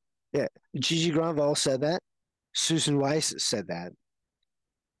 Yeah. Gigi Granville said that. Susan Weiss said that.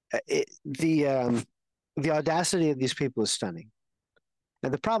 The audacity of these people is stunning.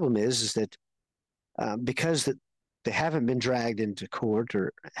 And the problem is that because they haven't been dragged into court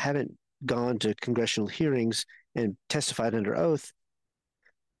or haven't gone to congressional hearings and testified under oath,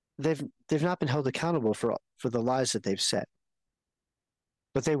 they've not been held accountable for the lies that they've said.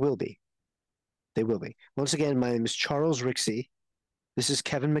 But they will be. They will be. Once again, my name is Charles Rixey. This is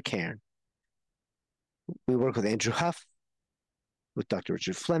Kevin McCairn. We work with Andrew Huff, with Dr.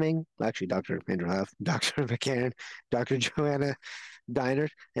 Richard Fleming, actually Dr. Andrew Huff, Dr. McCairn, Dr. Joanna Diner,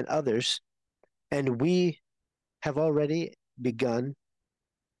 and others. And we have already begun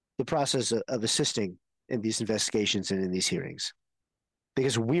the process of assisting in these investigations and in these hearings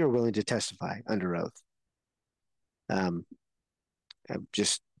because we are willing to testify under oath. I'm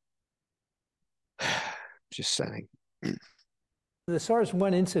just saying. The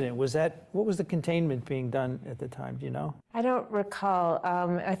SARS-1 incident, what was the containment being done at the time? Do you know? I don't recall.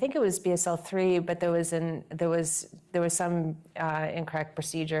 I think it was BSL-3, but there was some incorrect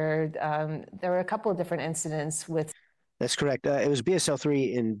procedure. There were a couple of different incidents with. That's correct. It was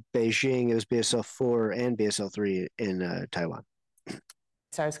BSL-3 in Beijing. It was BSL-4 and BSL-3 in Taiwan.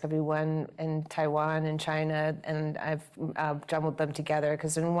 SARS-CoV-1 in Taiwan and China, and I've jumbled them together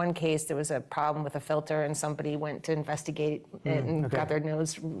because in one case there was a problem with a filter and somebody went to investigate it and got their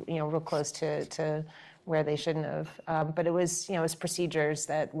nose, real close to where they shouldn't have. But it was, it was procedures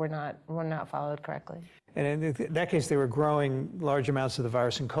that were not followed correctly. And in that case, they were growing large amounts of the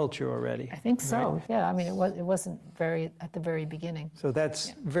virus in culture already. I think so. Right? Yeah. I mean, it wasn't at the very beginning. So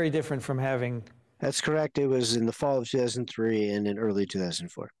that's very different from having. That's correct. It was in the fall of 2003 and in early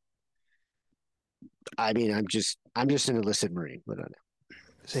 2004. I mean, I'm just an enlisted Marine. What do I know?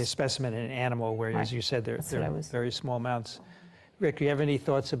 Say a specimen in an animal, where, as you said, they're very small amounts. Rick, do you have any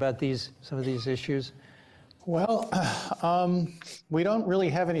thoughts about some of these issues? Well, we don't really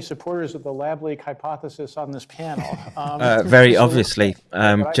have any supporters of the lab leak hypothesis on this panel. Very obviously.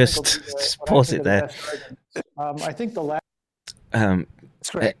 Just pause it there. I think the lab.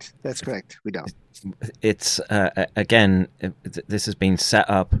 That's correct. That's correct. We don't. It's again, this has been set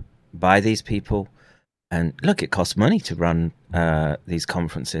up by these people, and look, it costs money to run these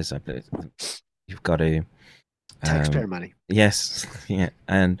conferences. You've got to taxpayer money. Yes, yeah,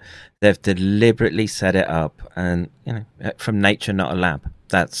 and they've deliberately set it up, and from nature, not a lab.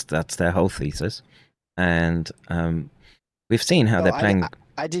 That's their whole thesis, and we've seen how they're playing.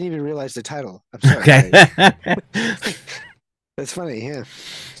 I didn't even realize the title. I'm sorry. Okay. That's funny, yeah.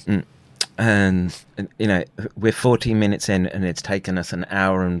 And we're 14 minutes in, and it's taken us an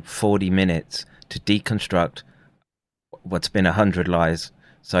hour and 40 minutes to deconstruct what's been 100 lies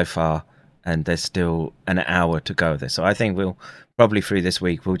so far, and there's still an hour to go there. So I think we'll probably through this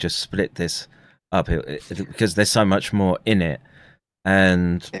week we'll just split this up because there's so much more in it,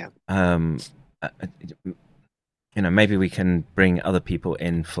 and maybe we can bring other people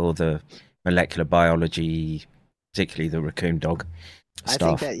in for the molecular biology, particularly the raccoon dog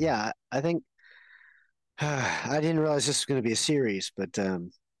stuff. I think I didn't realize this was going to be a series, but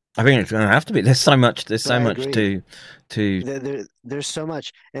I think it's going to have to be. There's so much. There's so much to. There's so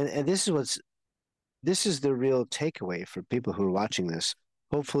much, and this is the real takeaway for people who are watching this.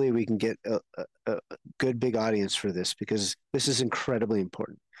 Hopefully, we can get a good big audience for this, because this is incredibly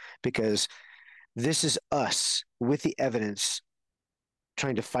important. Because this is us with the evidence,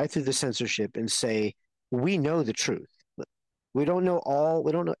 trying to fight through the censorship and say we know the truth. We don't know all.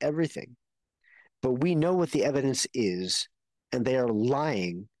 We don't know everything, but we know what the evidence is, and they are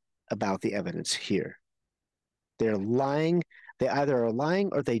lying about the evidence here. They're lying. They either are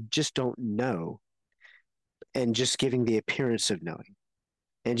lying or they just don't know, and just giving the appearance of knowing.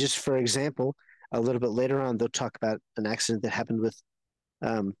 And just for example, a little bit later on, they'll talk about an accident that happened with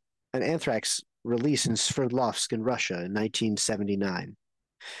an anthrax release in Sverdlovsk in Russia in 1979.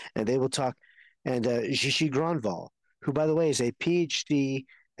 And they will talk, and Gigi Granville, who, by the way, is a PhD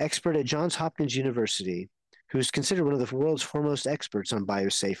expert at Johns Hopkins University, who's considered one of the world's foremost experts on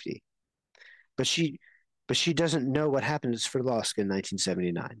biosafety. But she doesn't know what happened at Sverdlovsk in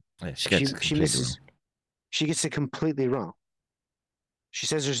 1979. Yeah, she gets it completely wrong. She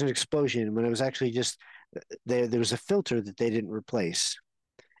says there's an explosion when it was actually just there was a filter that they didn't replace.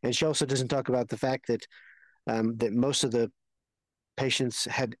 And she also doesn't talk about the fact that that most of the patients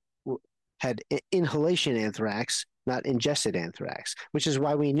had inhalation anthrax, not ingested anthrax, which is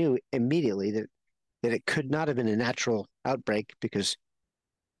why we knew immediately that it could not have been a natural outbreak, because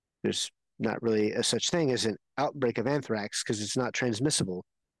There's not really a such thing as an outbreak of anthrax because it's not transmissible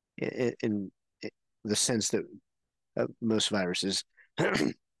in the sense that most viruses.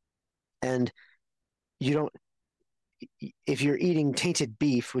 And you don't, if you're eating tainted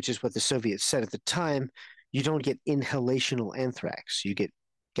beef, which is what the Soviets said at the time, you don't get inhalational anthrax. You get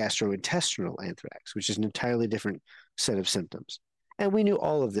gastrointestinal anthrax, which is an entirely different set of symptoms. And we knew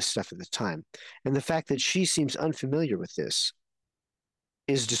all of this stuff at the time. And the fact that she seems unfamiliar with this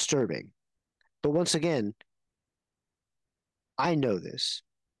is disturbing. But once again, I know this.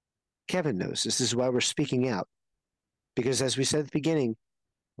 Kevin knows this. This is why we're speaking out. Because as we said at the beginning,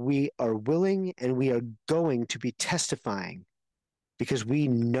 we are willing and we are going to be testifying because we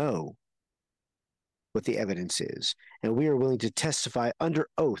know what the evidence is. And we are willing to testify under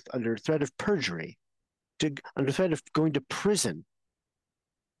oath, under threat of perjury, under threat of going to prison,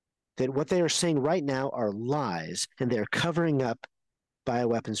 that what they are saying right now are lies and they're covering up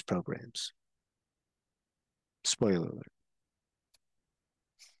bioweapons programs. Spoiler alert.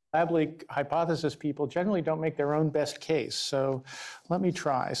 Lab leak hypothesis people generally don't make their own best case. So let me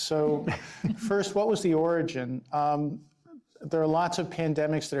try. So first, what was the origin? There are lots of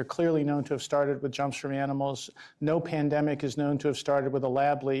pandemics that are clearly known to have started with jumps from animals. No pandemic is known to have started with a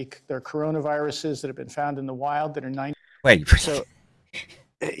lab leak. There are coronaviruses that have been found in the wild that are 90. Wait. So,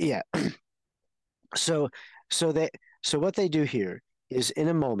 yeah. So what they do here is in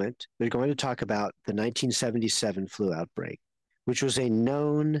a moment, they're going to talk about the 1977 flu outbreak, which was a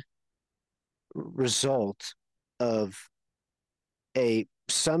known result of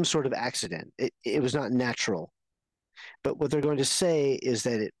some sort of accident. It was not natural. But what they're going to say is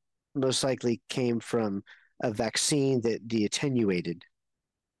that it most likely came from a vaccine that de-attenuated.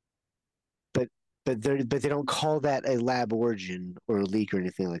 But they don't call that a lab origin or a leak or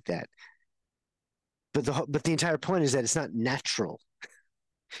anything like that. But the entire point is that it's not natural.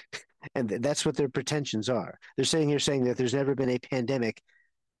 And that's what their pretensions are. They're sitting here saying that there's never been a pandemic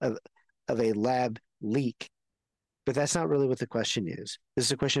of a lab leak. But that's not really what the question is. This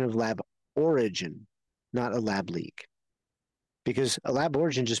is a question of lab origin, not a lab leak. Because a lab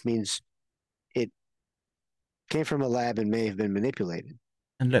origin just means it came from a lab and may have been manipulated.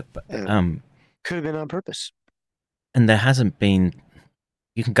 And look, could have been on purpose. And there hasn't been,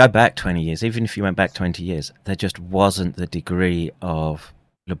 you can go back 20 years, even if you went back 20 years, there just wasn't the degree of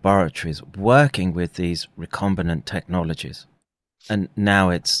laboratories working with these recombinant technologies. And now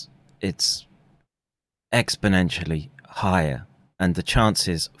it's exponentially higher. And the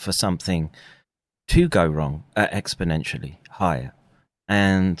chances for something to go wrong are exponentially higher.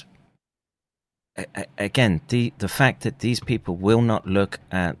 And again, the fact that these people will not look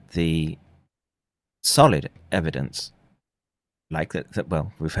at the solid evidence, like that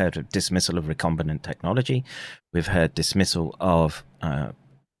well, we've heard of dismissal of recombinant technology, we've heard dismissal of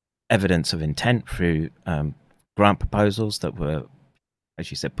evidence of intent through grant proposals that were,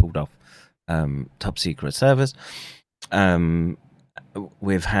 as you said, pulled off top secret servers.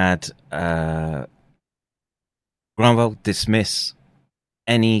 We've had Granville dismiss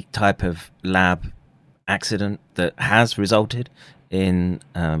any type of lab accident that has resulted in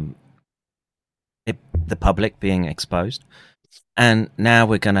the public being exposed. And now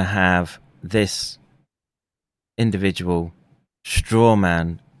we're going to have this individual straw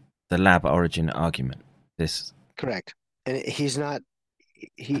man the lab origin argument. This correct. And he's not,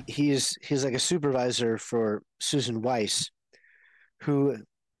 he's like a supervisor for Susan Weiss, who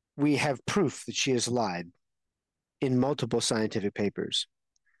we have proof that she has lied in multiple scientific papers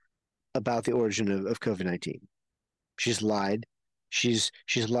about the origin of COVID-19. She's lied. She's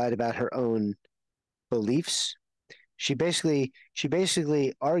lied about her own beliefs. She basically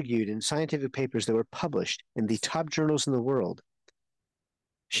argued in scientific papers that were published in the top journals in the world.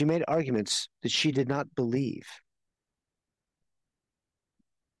 She made arguments that she did not believe.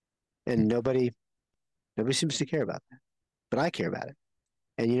 And nobody seems to care about that. But I care about it.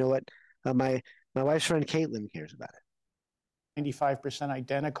 And you know what? My wife's friend Caitlin cares about it. 95%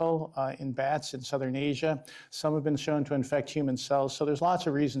 identical in bats in southern Asia. Some have been shown to infect human cells. So there's lots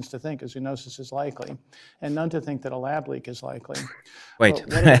of reasons to think a zoonosis is likely, and none to think that a lab leak is likely. Wait,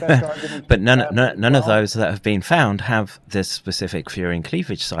 but none of those that have been found have this specific furin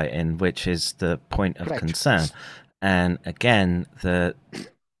cleavage site in, which is the point of concern. And again, we're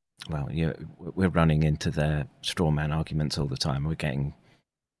running into their straw man arguments all the time. We're getting...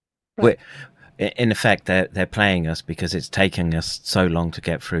 In effect, they're playing us because it's taking us so long to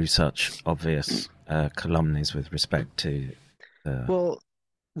get through such obvious calumnies with respect to. Well,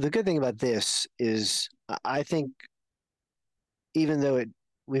 the good thing about this is, I think, even though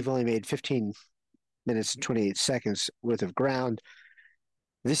we've only made 15 minutes and 28 seconds worth of ground,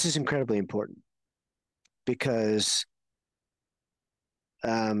 this is incredibly important because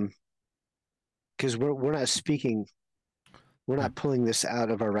we're not speaking, we're not pulling this out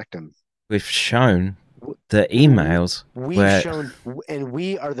of our rectum. We've shown the emails. We've shown, and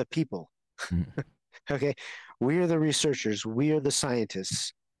we are the people. Okay, we are the researchers. We are the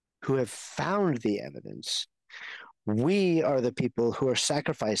scientists who have found the evidence. We are the people who are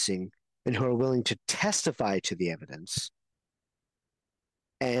sacrificing and who are willing to testify to the evidence.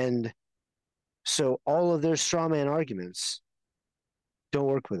 And so all of their straw man arguments don't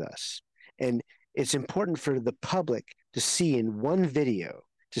work with us. And it's important for the public to see in one video,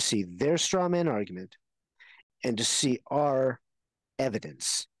 to see their straw man argument and to see our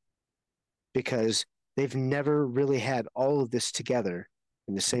evidence, because they've never really had all of this together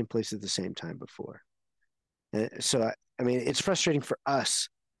in the same place at the same time before. So, I mean, it's frustrating for us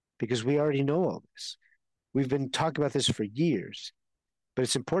because we already know all this. We've been talking about this for years, but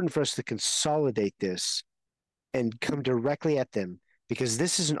it's important for us to consolidate this and come directly at them, because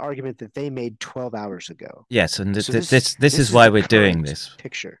this is an argument that they made 12 hours ago. Yes, and this is why we're doing this.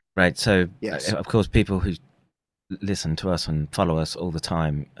 Picture. Right, so yes. Of course people who listen to us and follow us all the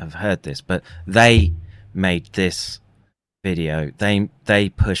time have heard this, but they made this video, they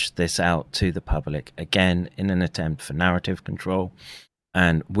pushed this out to the public, again, in an attempt for narrative control,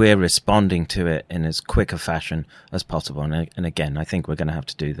 and we're responding to it in as quick a fashion as possible. And again, I think we're going to have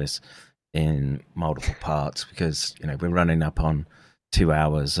to do this in multiple parts because, you know, we're running up on 2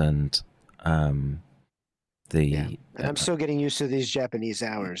 hours, and and I'm still getting used to these Japanese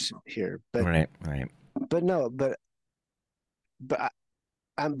hours here, but right. But no, but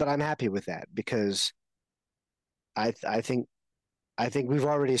I'm happy with that, because I think we've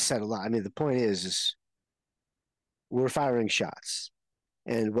already said a lot. I mean, the point is we're firing shots,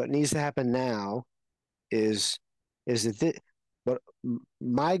 and what needs to happen now is that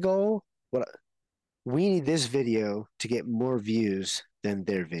my goal, we need this video to get more views than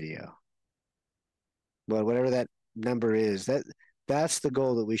their video. Well, whatever that number is, that's the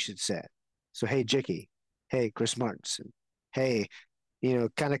goal that we should set. So, hey, Jicky, hey, Chris Martinson, hey,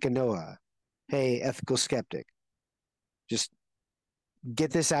 Kanaka Noah, hey, Ethical Skeptic, just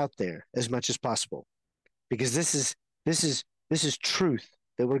get this out there as much as possible, because this is truth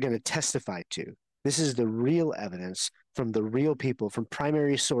that we're going to testify to. This is the real evidence from the real people, from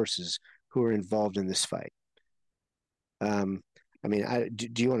primary sources who are involved in this fight. I mean,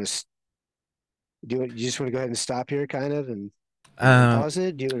 do you want to? You just want to go ahead and stop here, kind of, and pause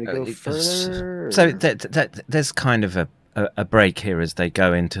it? Do you want to go further? So there's kind of a break here as they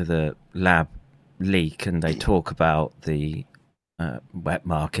go into the lab leak, and they talk about the wet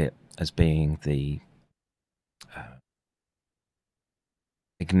market as being the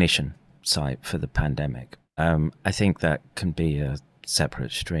ignition site for the pandemic. I think that can be a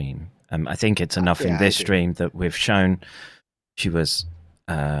separate stream. I think it's enough in this stream that we've shown she was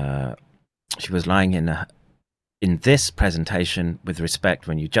lying in this presentation with respect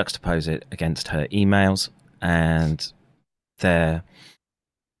when you juxtapose it against her emails, and they're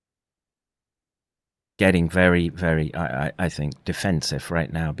getting very, very, I think, defensive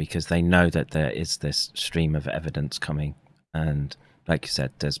right now, because they know that there is this stream of evidence coming, and like you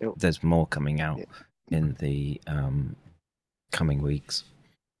said, there's more coming out in the coming weeks.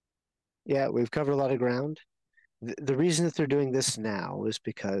 Yeah, we've covered a lot of ground. The reason that they're doing this now is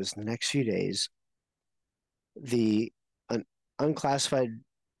because in the next few days, an unclassified,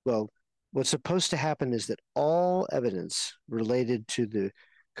 well, what's supposed to happen is that all evidence related to the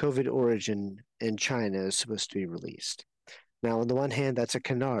COVID origin in China is supposed to be released. Now, on the one hand, that's a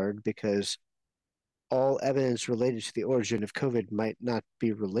canard, because all evidence related to the origin of COVID might not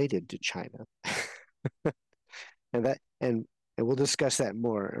be related to China. and we'll discuss that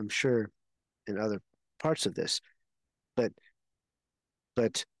more, I'm sure, in other parts of this.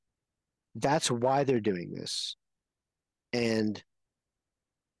 But that's why they're doing this. And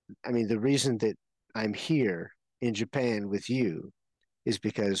I mean, the reason that I'm here in Japan with you is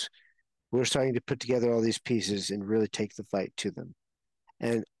because we're starting to put together all these pieces and really take the fight to them.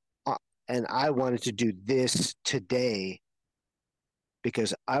 And I wanted to do this today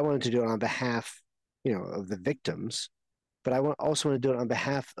because I wanted to do it on behalf, of the victims, but I also want to do it on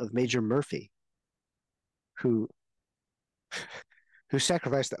behalf of Major Murphy, who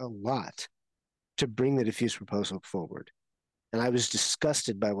sacrificed a lot to bring the diffuse proposal forward. And I was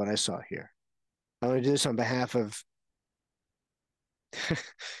disgusted by what I saw here. I want to do this on behalf of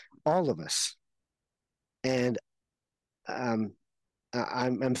all of us. And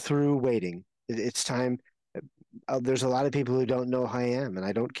I'm through waiting. It's time. There's a lot of people who don't know who I am, and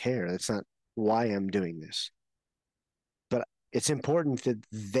I don't care. That's not why I'm doing this. But it's important that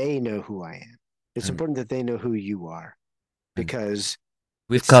they know who I am. It's important that they know who you are, because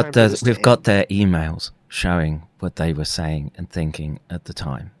we've got their emails showing what they were saying and thinking at the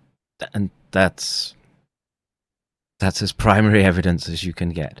time, and that's as primary evidence as you can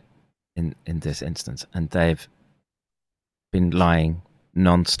get in this instance. And they've been lying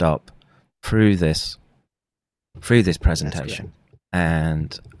non-stop through this presentation,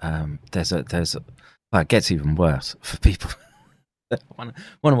 and there's well, it gets even worse for people that want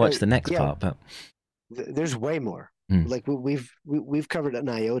to watch the next part. But there's way more. Like we've covered an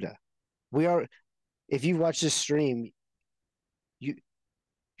iota. If you watch this stream, you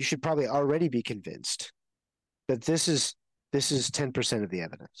should probably already be convinced that this is 10% of the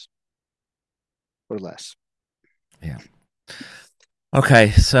evidence or less. Yeah.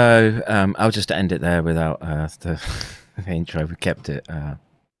 Okay, so I'll just end it there without the intro. We kept it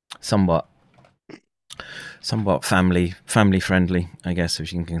somewhat family friendly, I guess,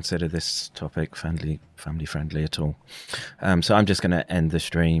 if you can consider this topic family friendly at all. So I'm just going to end the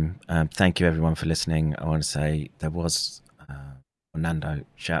stream. Thank you everyone for listening. I want to say there was Fernando,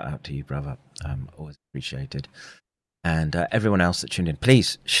 shout out to you, brother. Always appreciated. And everyone else that tuned in,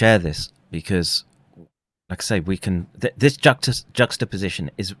 please share this, because like I say, we can. This juxtaposition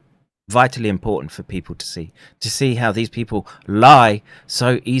is vitally important for people to see how these people lie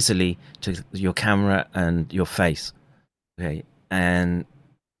so easily to your camera and your face. Okay, and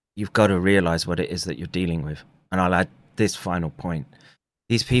you've got to realize what it is that you're dealing with. And I'll add this final point: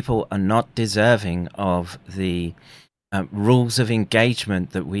 these people are not deserving of the rules of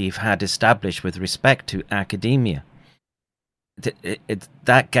engagement that we've had established with respect to academia.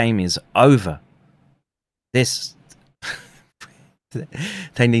 That game is over. This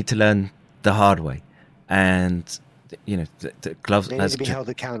they need to learn the hard way, and the gloves they need to be held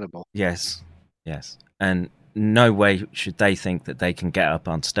accountable. Yes, and no way should they think that they can get up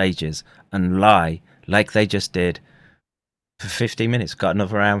on stages and lie like they just did for 15 minutes. Got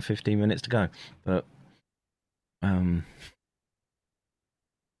another round, 15 minutes to go, but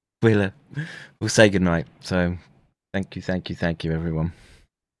we'll say goodnight. So thank you, everyone.